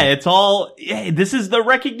 It's all, this is the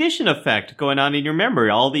recognition effect going on in your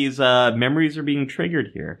memory. All these memories are being triggered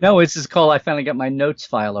here. No, it's just called I finally got my notes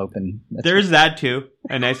file open. There's that too.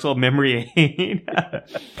 A nice little memory aid.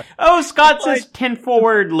 Oh, Scott says 10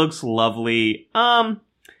 forward looks lovely. 10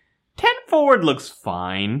 forward looks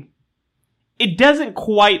fine. It doesn't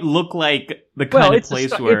quite look like the kind of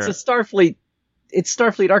place where... It's a Starfleet. It's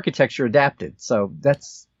Starfleet architecture adapted, so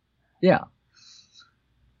that's, yeah.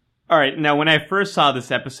 All right, now when I first saw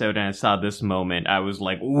this episode and I saw this moment, I was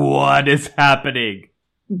like, what is happening?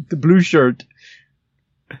 The blue shirt.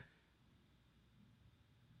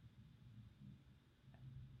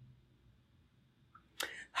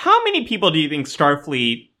 How many people do you think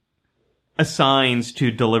Starfleet assigns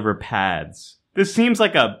to deliver pads? This seems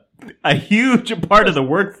like a huge part of the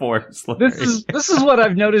workforce. This is what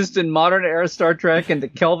I've noticed in modern era Star Trek and the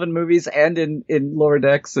Kelvin movies and in Lower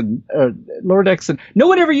Decks and no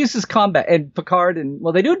one ever uses combat and Picard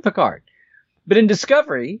they do in Picard, but in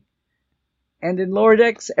Discovery and in Lower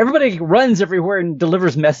Decks everybody runs everywhere and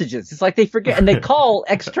delivers messages. It's like they forget and they call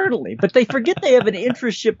externally, but they forget they have an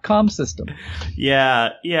intra-ship comm system.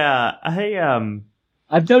 Yeah.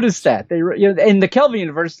 I've noticed that in the Kelvin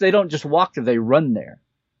universe they don't just walk there, they run there.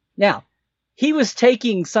 Now, he was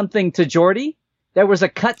taking something to Geordi. There was a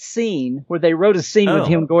cut scene where they wrote a scene with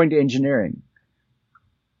him going to engineering.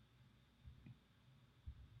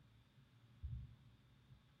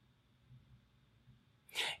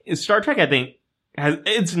 Star Trek, I think,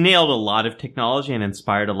 it's nailed a lot of technology and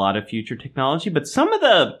inspired a lot of future technology, but some of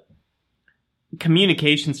the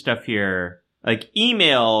communication stuff here, like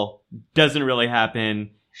email doesn't really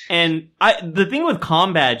happen. And the thing with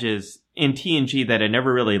comm badges in TNG that I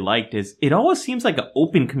never really liked is it always seems like an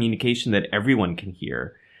open communication that everyone can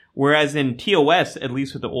hear. Whereas in TOS, at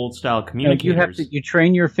least with the old style communicators, you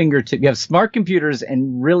train your fingertip. You have smart computers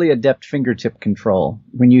and really adept fingertip control.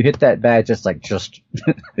 When you hit that badge, it's like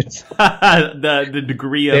it's the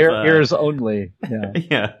degree of their ears only. Yeah.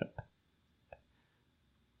 Yeah.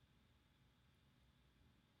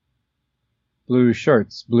 Blue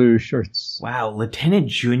shirts. Wow, Lieutenant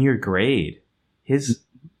Junior grade. His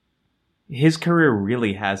career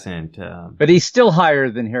really hasn't. But he's still higher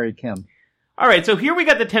than Harry Kim. All right, so here we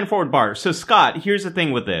got the 10 forward bar. So Scott, here's the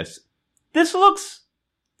thing with this. This looks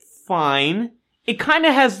fine. It kind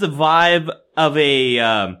of has the vibe of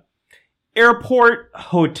a airport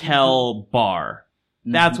hotel bar.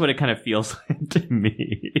 That's what it kind of feels like to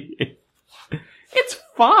me. It's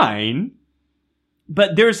fine,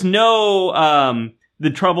 but there's no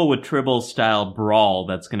the Trouble with Tribble style brawl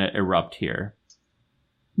that's going to erupt here.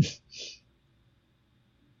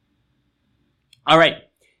 All right.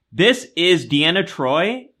 This is Deanna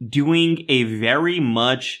Troi doing a very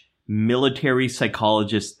much military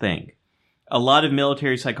psychologist thing. A lot of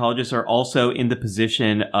military psychologists are also in the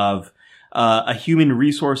position of a human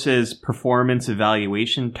resources performance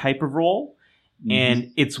evaluation type of role. Mm-hmm.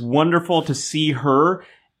 And it's wonderful to see her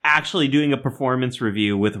actually doing a performance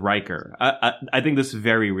review with Riker. I think this is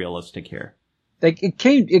very realistic here. It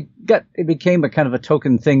became a kind of a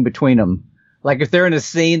token thing between them. Like if they're in a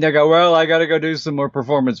scene, they go, well, I got to go do some more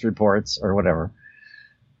performance reports or whatever.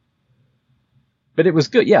 But it was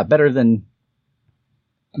good. Yeah, better than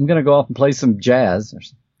I'm going to go off and play some jazz.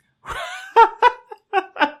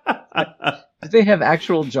 Do they have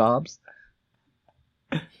actual jobs?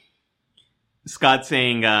 Scott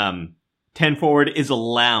saying 10 forward is a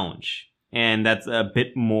lounge, and that's a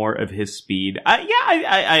bit more of his speed.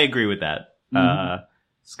 I agree with that. Mm-hmm.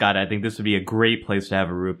 Scott, I think this would be a great place to have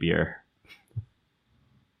a root beer.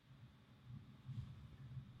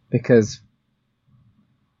 Because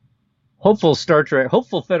hopeful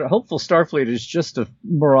Starfleet is just a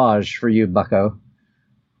mirage for you, bucko.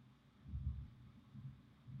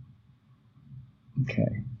 Okay.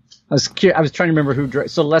 I was trying to remember who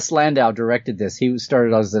so Les Landau directed this. He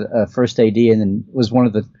started as a first AD and then was one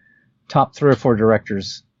of the top 3 or 4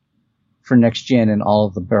 directors for Next Gen and all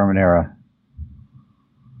of the Berman era.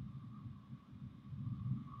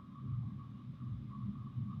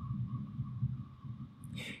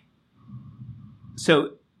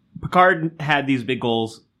 So Picard had these big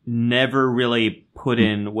goals, never really put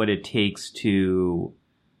in what it takes to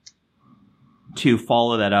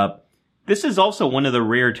follow that up. This is also one of the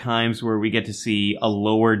rare times where we get to see a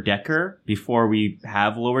lower decker before we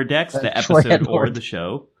have lower decks, the episode or the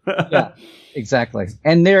show. Yeah, exactly.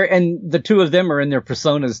 And the two of them are in their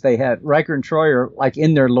personas. They had Riker and Troi are like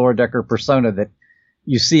in their lower decker persona that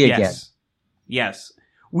you see again. Yes.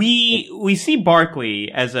 We see Barclay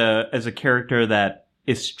as a character that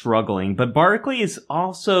is struggling, but Barclay is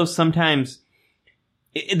also sometimes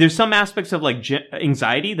there's some aspects of like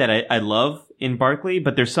anxiety that I love in Barclay,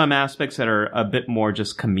 but there's some aspects that are a bit more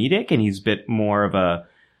just comedic, and he's a bit more of a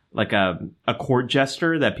court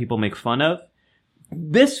jester that people make fun of.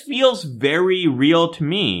 This feels very real to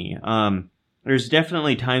me. There's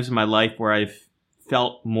definitely times in my life where I've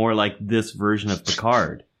felt more like this version of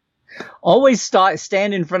Picard. Always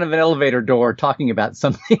stand in front of an elevator door talking about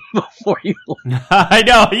something before you. I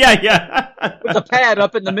know, yeah. With a pad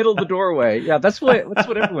up in the middle of the doorway. Yeah, that's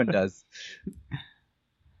what everyone does.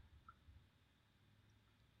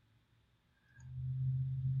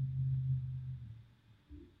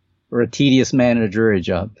 Or a tedious man in a jury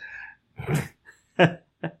job.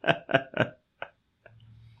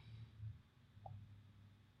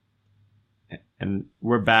 And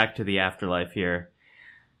we're back to the afterlife here.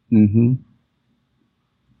 Mm-hmm.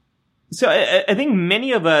 So I think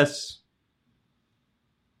many of us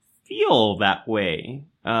feel that way,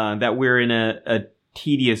 that we're in a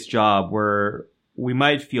tedious job where we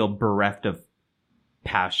might feel bereft of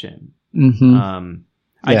passion. Mm-hmm.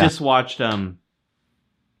 I just watched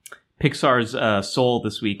Pixar's Soul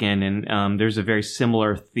this weekend, and there's a very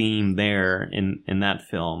similar theme there in that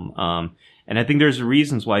film. And I think there's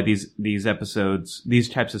reasons why these episodes, these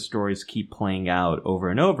types of stories keep playing out over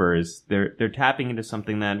and over. Is they're tapping into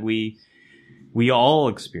something that we all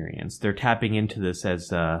experience. They're tapping into this as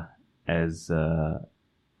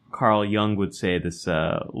Carl Jung would say, this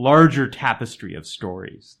larger tapestry of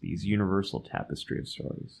stories, these universal tapestry of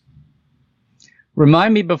stories.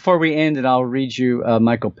 Remind me before we end, and I'll read you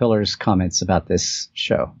Michael Pillar's comments about this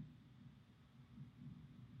show.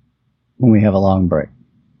 when we have a long break.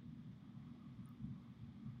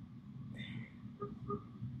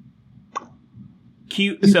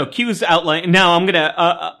 Q's outline. Now I'm gonna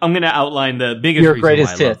outline the biggest. Your reason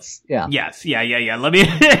greatest why I hits. Yeah. Yes. Yeah. Let me.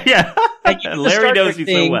 Yeah. Larry knows you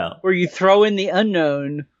so well. Where you throw in the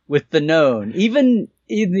unknown with the known. Even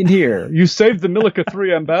here, you saved the Milica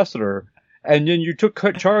 3 ambassador, and then you took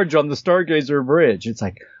charge on the Stargazer bridge. It's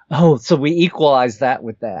like, oh, so we equalize that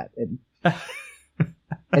with that. And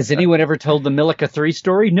has anyone ever told the Milica 3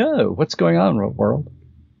 story? No. What's going on, world?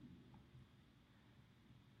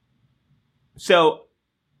 So,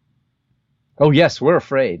 oh yes, we're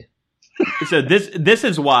afraid. So this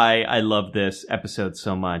is why I love this episode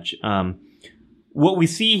so much. What we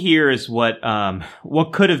see here is what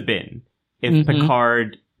could have been if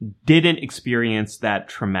Picard didn't experience that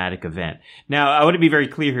traumatic event. Now, I want to be very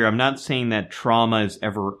clear here. I'm not saying that trauma is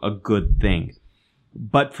ever a good thing,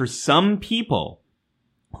 but for some people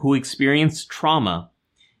who experience trauma,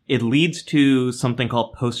 it leads to something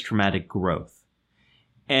called post-traumatic growth.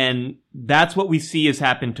 And that's what we see has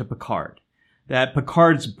happened to Picard. That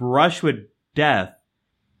Picard's brush with death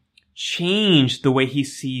changed the way he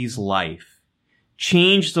sees life,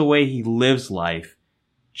 changed the way he lives life,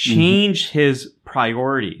 changed his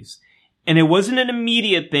priorities. And it wasn't an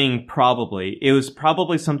immediate thing, probably. It was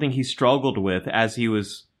probably something he struggled with as he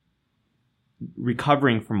was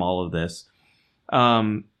recovering from all of this.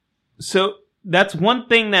 So that's one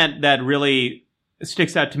thing that really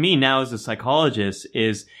sticks out to me now as a psychologist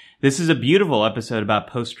is this is a beautiful episode about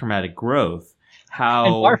post-traumatic growth. How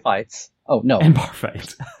and bar fights. Oh no. And bar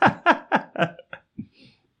fights.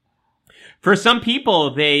 For some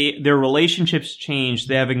people, their relationships change.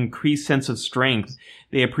 They have an increased sense of strength.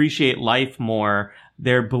 They appreciate life more.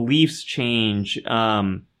 Their beliefs change.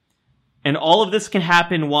 And all of this can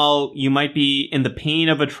happen while you might be in the pain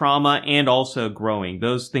of a trauma and also growing.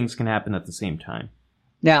 Those things can happen at the same time.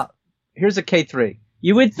 Now, here's a K3.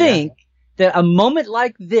 You would think that a moment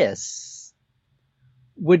like this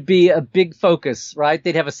would be a big focus, right?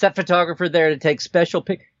 They'd have a set photographer there to take special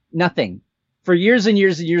nothing. For years and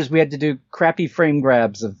years and years, we had to do crappy frame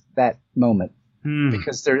grabs of that moment.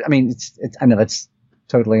 Because I know that's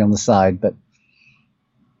totally on the side, but.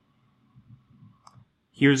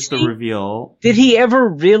 Here's the reveal. Did he ever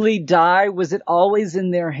really die? Was it always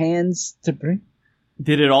in their hands to bring?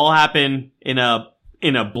 Did it all happen in a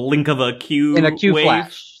blink of a Q in a Q wave?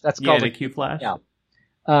 flash? That's called a Q flash. Yeah,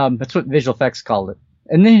 that's what visual effects called it.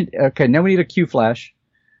 And then now we need a Q flash.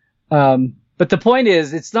 But the point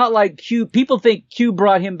is, it's not like Q. People think Q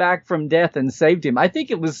brought him back from death and saved him. I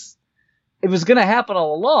think it was going to happen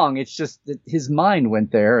all along. It's just that his mind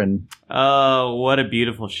went there. And oh, what a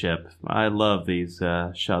beautiful ship! I love these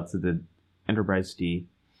shots of the Enterprise D.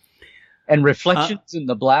 And reflections in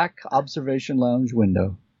the black observation lounge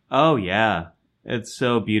window. Oh yeah, it's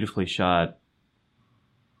so beautifully shot.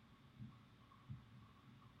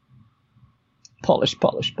 Polish.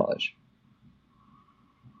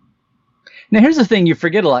 Now here's the thing you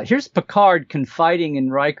forget a lot. Here's Picard confiding in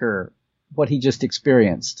Riker what he just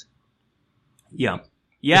experienced. Yeah.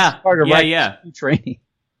 Training.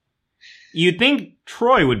 You'd think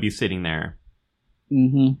Troy would be sitting there.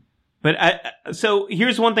 Mm-hmm. But so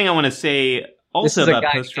here's one thing I want to say also about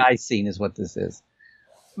guy scene is what this is.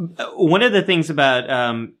 One of the things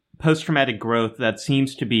about post-traumatic growth that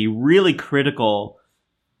seems to be really critical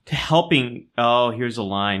to helping. Oh, here's a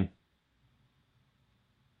line.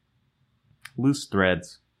 Loose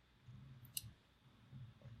threads.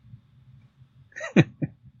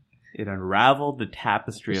 It unraveled the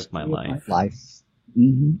tapestry of my life.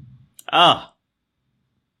 Mm-hmm. Ah.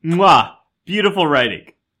 Mwah. Beautiful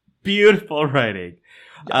writing. Beautiful writing.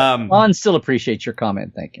 Lon still appreciates your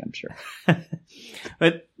comment. Thank you, I'm sure.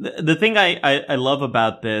 But the thing I love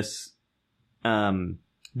about this,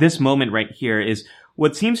 this moment right here is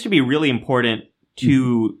what seems to be really important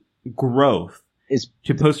to growth,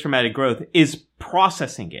 to post-traumatic growth, is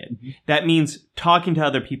processing it. Mm-hmm. That means talking to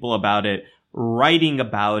other people about it, writing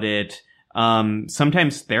about it,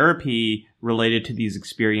 sometimes therapy related to these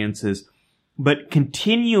experiences, but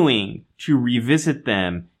continuing to revisit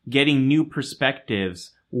them, getting new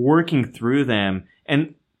perspectives, working through them.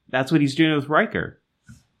 And that's what he's doing with Riker.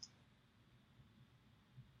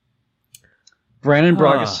 Brandon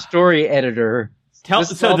Braga, story editor.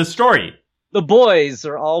 The story. The boys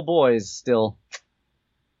are all boys still.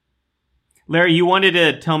 Larry, you wanted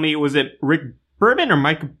to tell me, was it Rick Berman or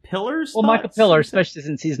Micah Pillar's? Well, Micah Pillar, especially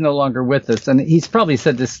since he's no longer with us. And he's probably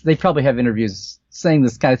said this, they probably have interviews saying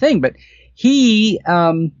this kind of thing, but he's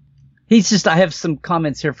just, I have some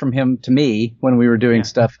comments here from him to me when we were doing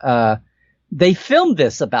stuff, they filmed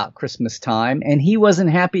this about Christmas time, and he wasn't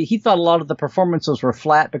happy. He thought a lot of the performances were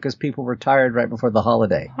flat because people were tired right before the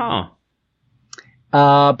holiday. Huh.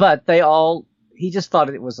 But he just thought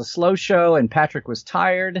it was a slow show, and Patrick was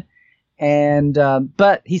tired. And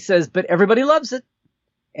but he says, but everybody loves it.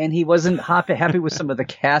 And he wasn't happy with some of the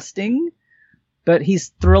casting, but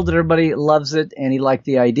he's thrilled that everybody loves it, and he liked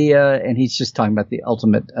the idea, and he's just talking about the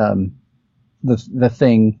ultimate, the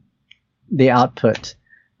thing, the output.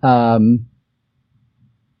 Yeah,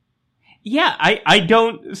 I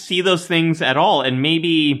don't see those things at all. And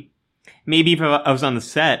maybe if I was on the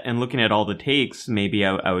set and looking at all the takes, maybe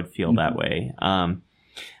I would feel that way.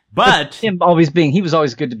 But he was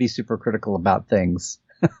always good to be super critical about things.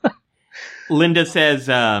 Linda says,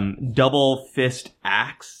 double fist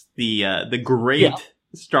axe, the great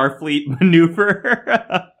Starfleet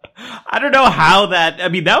maneuver. I don't know how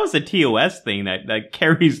that was a TOS thing that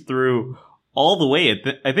carries through all the way.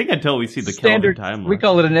 I think until we see the Kelvin timeline. We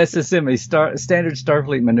call it an SSM, standard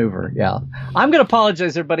Starfleet maneuver. Yeah. I'm going to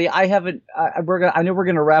apologize, everybody. I know we're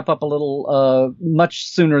going to wrap up a little, much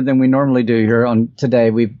sooner than we normally do here on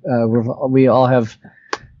today. We all have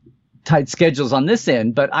tight schedules on this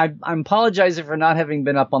end, but I'm apologizing for not having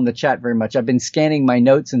been up on the chat very much. I've been scanning my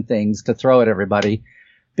notes and things to throw at everybody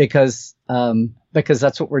because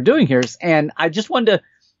that's what we're doing here. And I just wanted to,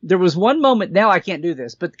 there was one moment, now I can't do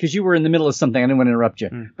this, but because you were in the middle of something, I didn't want to interrupt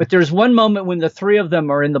you. But there's one moment when the three of them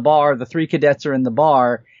are in the bar, the three cadets are in the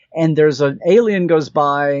bar, and there's an alien goes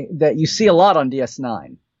by that you see a lot on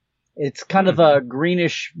DS9. It's kind of a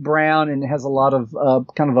greenish brown and it has a lot of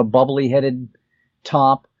kind of a bubbly headed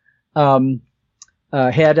top.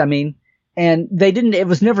 Head, and it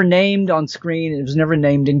was never named on screen. It was never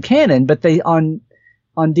named in canon, but on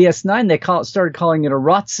DS9, they started calling it a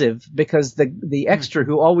Rotsiv because the extra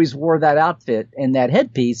who always wore that outfit and that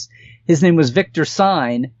headpiece, his name was Victor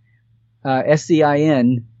Sein,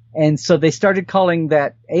 Sein. And so they started calling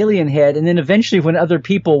that alien head. And then eventually when other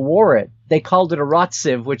people wore it, they called it a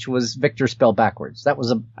Rotsiv, which was Victor spelled backwards. That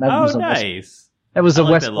was nice. That was a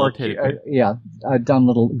Westport, a dumb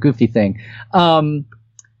little goofy thing. The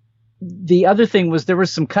other thing was there were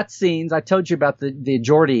some cutscenes. I told you about the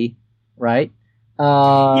Geordi, right?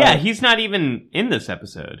 He's not even in this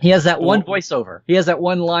episode. He has that one voiceover. He has that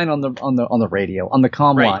one line on the radio, on the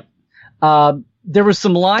comm line. There were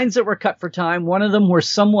some lines that were cut for time. One of them where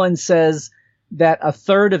someone says that a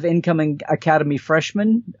third of incoming Academy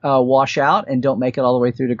freshmen wash out and don't make it all the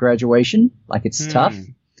way through to graduation. Like it's tough.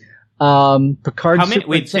 Picard. How many?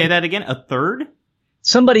 Wait, say that again. A third?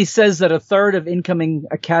 Somebody says that a third of incoming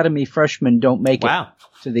Academy freshmen don't make it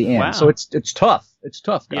to the end. Wow. So it's tough. It's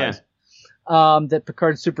tough, guys. Yeah. That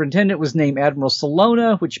Picard's superintendent was named Admiral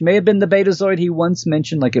Salona, which may have been the Betazoid he once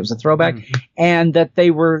mentioned, like it was a throwback, and that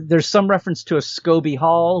there's some reference to a Scobie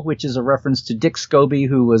Hall, which is a reference to Dick Scobie,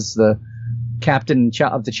 who was the captain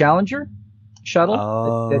of the Challenger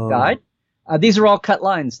shuttle that died. These are all cut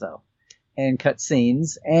lines, though. And cut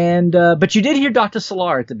scenes, but you did hear Dr.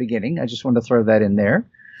 Solar at the beginning. I just wanted to throw that in there.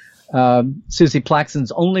 Susie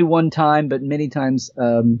Plaxton's only one time, but many times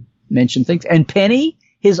mentioned things. And Penny,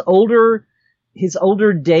 his older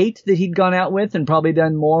date that he'd gone out with and probably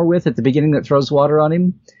done more with at the beginning that throws water on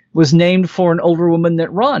him, was named for an older woman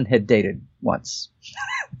that Ron had dated once.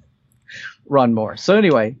 Ron Moore. So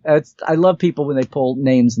anyway, I love people when they pull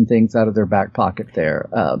names and things out of their back pocket there.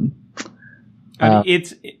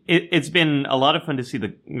 It's been a lot of fun to see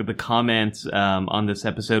the comments on this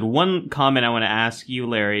episode. One comment I want to ask you,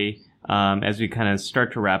 Larry, as we kind of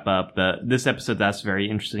start to wrap up. This episode asks a very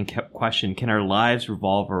interesting question: can our lives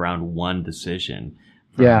revolve around one decision?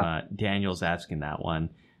 Daniel's asking that one.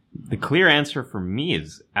 The clear answer for me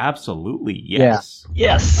is absolutely yes.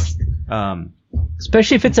 Yeah. Yes.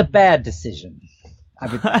 Especially if it's a bad decision.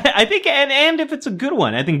 I think, and if it's a good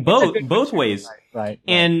one, I think both ways. Right.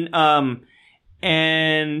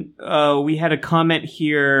 And we had a comment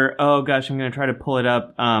here. Oh gosh, I'm going to try to pull it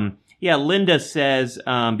up. Linda says,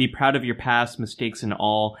 be proud of your past mistakes and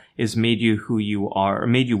all is made you who you are, or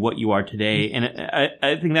made you what you are today. And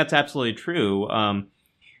I think that's absolutely true.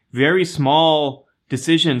 Very small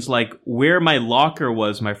decisions like where my locker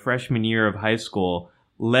was my freshman year of high school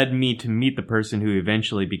led me to meet the person who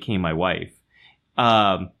eventually became my wife.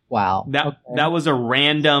 Wow. That was a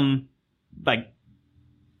random,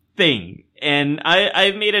 thing. And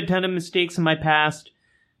I've made a ton of mistakes in my past.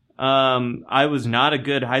 I was not a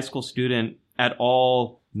good high school student at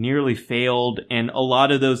all, nearly failed. And a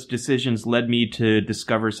lot of those decisions led me to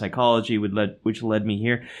discover psychology, which led me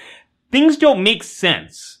here. Things don't make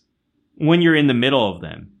sense when you're in the middle of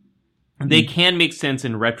them. They can make sense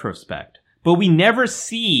in retrospect, but we never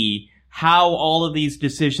see how all of these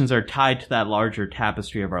decisions are tied to that larger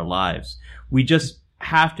tapestry of our lives. We just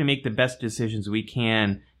have to make the best decisions we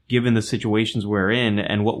can given the situations we're in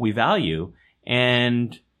and what we value,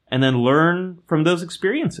 and then learn from those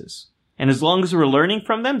experiences. And as long as we're learning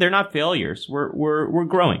from them, they're not failures. We're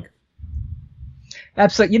growing.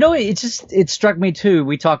 Absolutely. You know, it struck me too.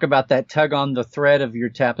 We talk about that tug on the thread of your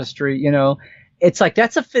tapestry. You know, it's like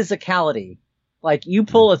that's a physicality. Like you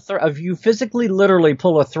pull you physically, literally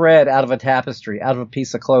pull a thread out of a tapestry, out of a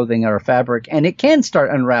piece of clothing or a fabric, and it can start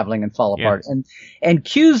unraveling and fall apart. And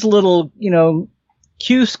Q's little, you know,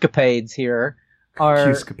 Q-scapades here are.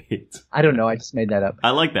 Q-scapades. I don't know. I just made that up. I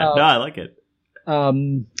like that. No, I like it.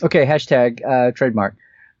 Okay. Hashtag trademark.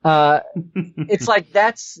 It's like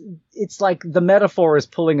the metaphor is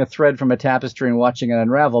pulling a thread from a tapestry and watching it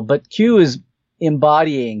unravel, but Q is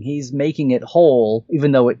embodying, he's making it whole,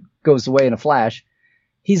 even though it goes away in a flash.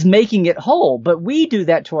 He's making it whole, but we do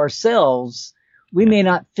that to ourselves. We may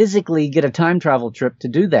not physically get a time travel trip to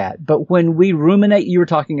do that, but when we ruminate, you were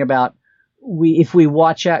talking about, if we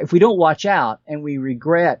don't watch out and we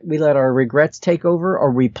let our regrets take over, or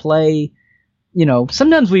we play, you know,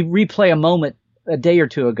 sometimes we replay a moment a day or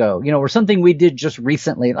two ago, you know, or something we did just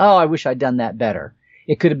recently. Oh, I wish I'd done that better.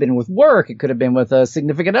 It could have been with work. It could have been with a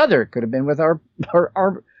significant other. It could have been with our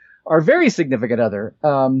very significant other,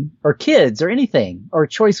 or kids, or anything, or a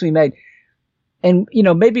choice we made. And, you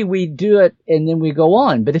know, maybe we do it and then we go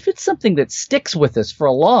on. But if it's something that sticks with us for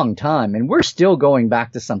a long time and we're still going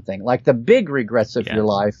back to something like the big regrets of your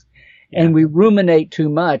life, and we ruminate too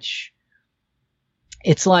much,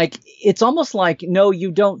 it's almost like, no, you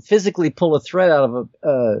don't physically pull a thread out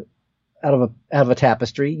of a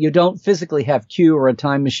tapestry. You don't physically have Q or a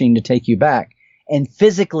time machine to take you back and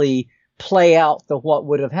physically play out what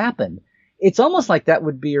would have happened. It's almost like that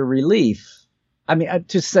would be a relief. I mean,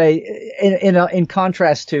 to say in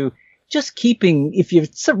contrast to just keeping, if you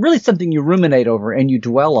really something you ruminate over and you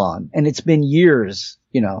dwell on, and it's been years,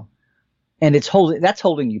 you know, and that's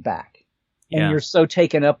holding you back, and you're so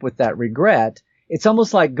taken up with that regret. It's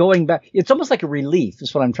almost like going back. It's almost like a relief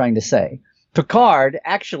is what I'm trying to say. Picard,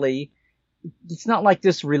 actually, it's not like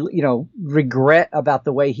this, regret about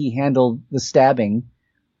the way he handled the stabbing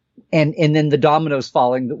and then the dominoes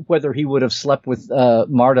falling, whether he would have slept with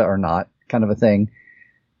Marta or not, kind of a thing.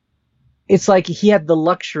 It's like he had the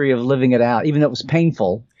luxury of living it out, even though it was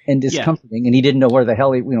painful and discomforting, and he didn't know where the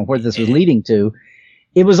hell where this was leading to.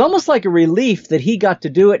 It was almost like a relief that he got to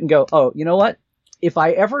do it and go, oh, you know what? If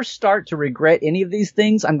I ever start to regret any of these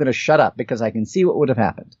things, I'm going to shut up because I can see what would have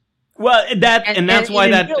happened. Well, that's why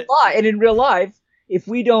in real life, if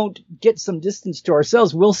we don't get some distance to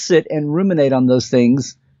ourselves, we'll sit and ruminate on those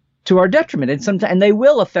things to our detriment, and they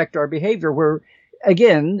will affect our behavior. Where,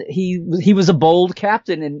 again, he was a bold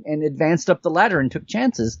captain and advanced up the ladder and took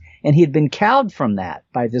chances, and he had been cowed from that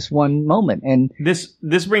by this one moment. And this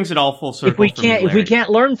brings it all full circle. If we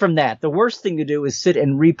can't learn from that, the worst thing to do is sit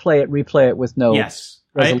and replay it with no. Yes.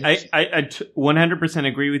 I 100%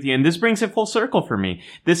 agree with you. And this brings it full circle for me.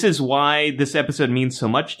 This is why this episode means so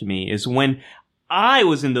much to me, is when I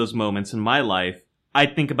was in those moments in my life, I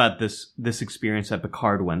think about this experience that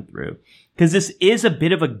Picard went through. Because this is a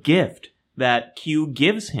bit of a gift that Q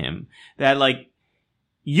gives him. That, like,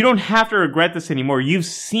 you don't have to regret this anymore. You've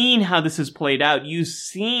seen how this has played out. You've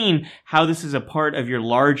seen how this is a part of your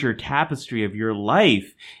larger tapestry of your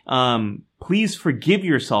life. Please forgive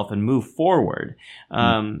yourself and move forward.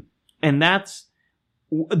 And that's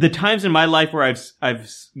the times in my life where I've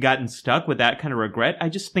gotten stuck with that kind of regret. I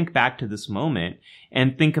just think back to this moment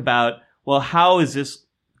and think about, well, how is this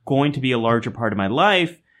going to be a larger part of my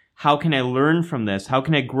life? How can I learn from this? How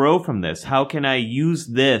can I grow from this? How can I use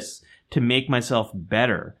this to make myself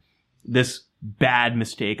better? This bad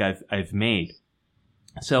mistake I've made.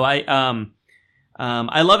 So I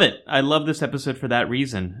love it. I love this episode for that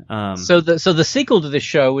reason. So the sequel to this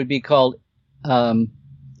show would be called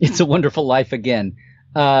It's a Wonderful Life Again.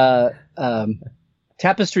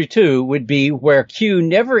 Tapestry 2 would be where Q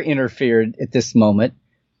never interfered at this moment.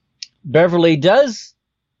 Beverly does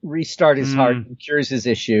restart his heart and cures his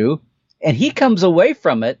issue, and he comes away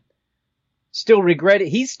from it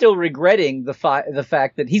he's still regretting the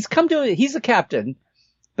fact that he's a captain,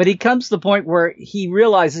 but he comes to the point where he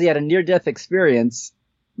realizes he had a near-death experience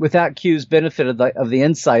without Q's benefit of the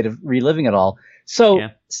insight of reliving it all. So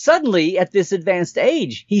suddenly, at this advanced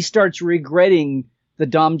age, he starts regretting the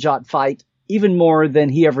Dom-Jot fight even more than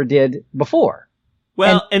he ever did before.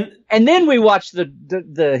 Well, and then we watch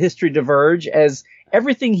the history diverge as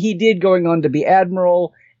everything he did going on to be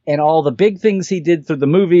admiral and all the big things he did through the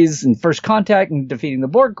movies and First Contact and defeating the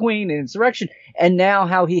Borg Queen and Insurrection, and now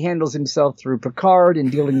how he handles himself through Picard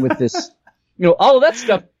and dealing with this, all of that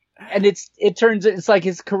stuff. And it's like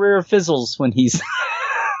his career fizzles when he's.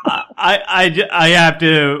 I have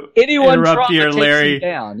to interrupt here, Larry.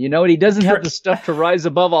 Down, and he doesn't have the stuff to rise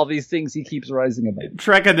above all these things he keeps rising above.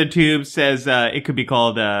 Trek of the Tube says it could be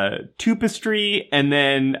called Tupestry, and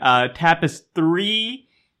then Tapestry,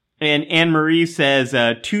 and Anne Marie says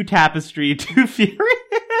Two Tapestry, Too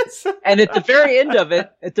Furious. And at the very end of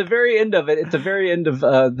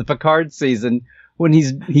the Picard season, when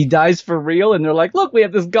he dies for real, and they're like, "Look, we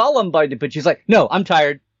have this Gollum bind," but she's like, "No, I'm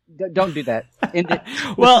tired. Don't do that."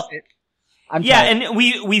 Well, I'm tired. And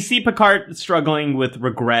we see Picard struggling with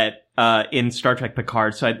regret in Star Trek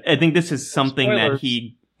Picard, so I think this is something that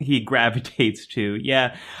he gravitates to.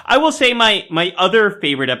 Yeah, I will say my other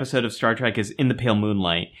favorite episode of Star Trek is In the Pale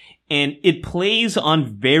Moonlight, and it plays on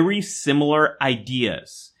very similar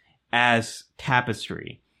ideas as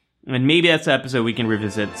Tapestry, and maybe that's an episode we can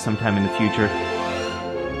revisit sometime in the future.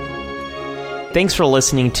 Thanks for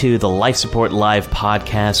listening to the Life Support Live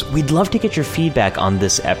podcast. We'd love to get your feedback on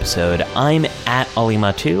this episode. I'm at Ali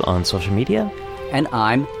Matu on social media. And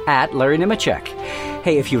I'm at Larry Nemecek.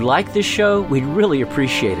 Hey, if you like this show, we'd really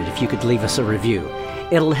appreciate it if you could leave us a review.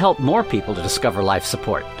 It'll help more people to discover life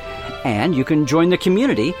support. And you can join the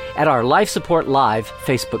community at our Life Support Live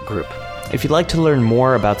Facebook group. If you'd like to learn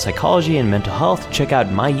more about psychology and mental health, check out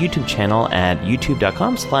my YouTube channel at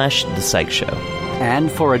youtube.com/The Psych Show.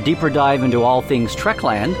 And for a deeper dive into all things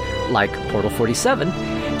Trekland, like Portal 47,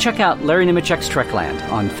 check out Larry Nemecek's Trekland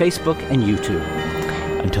on Facebook and YouTube.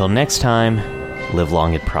 Until next time, live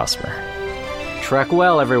long and prosper. Trek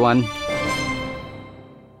well, everyone.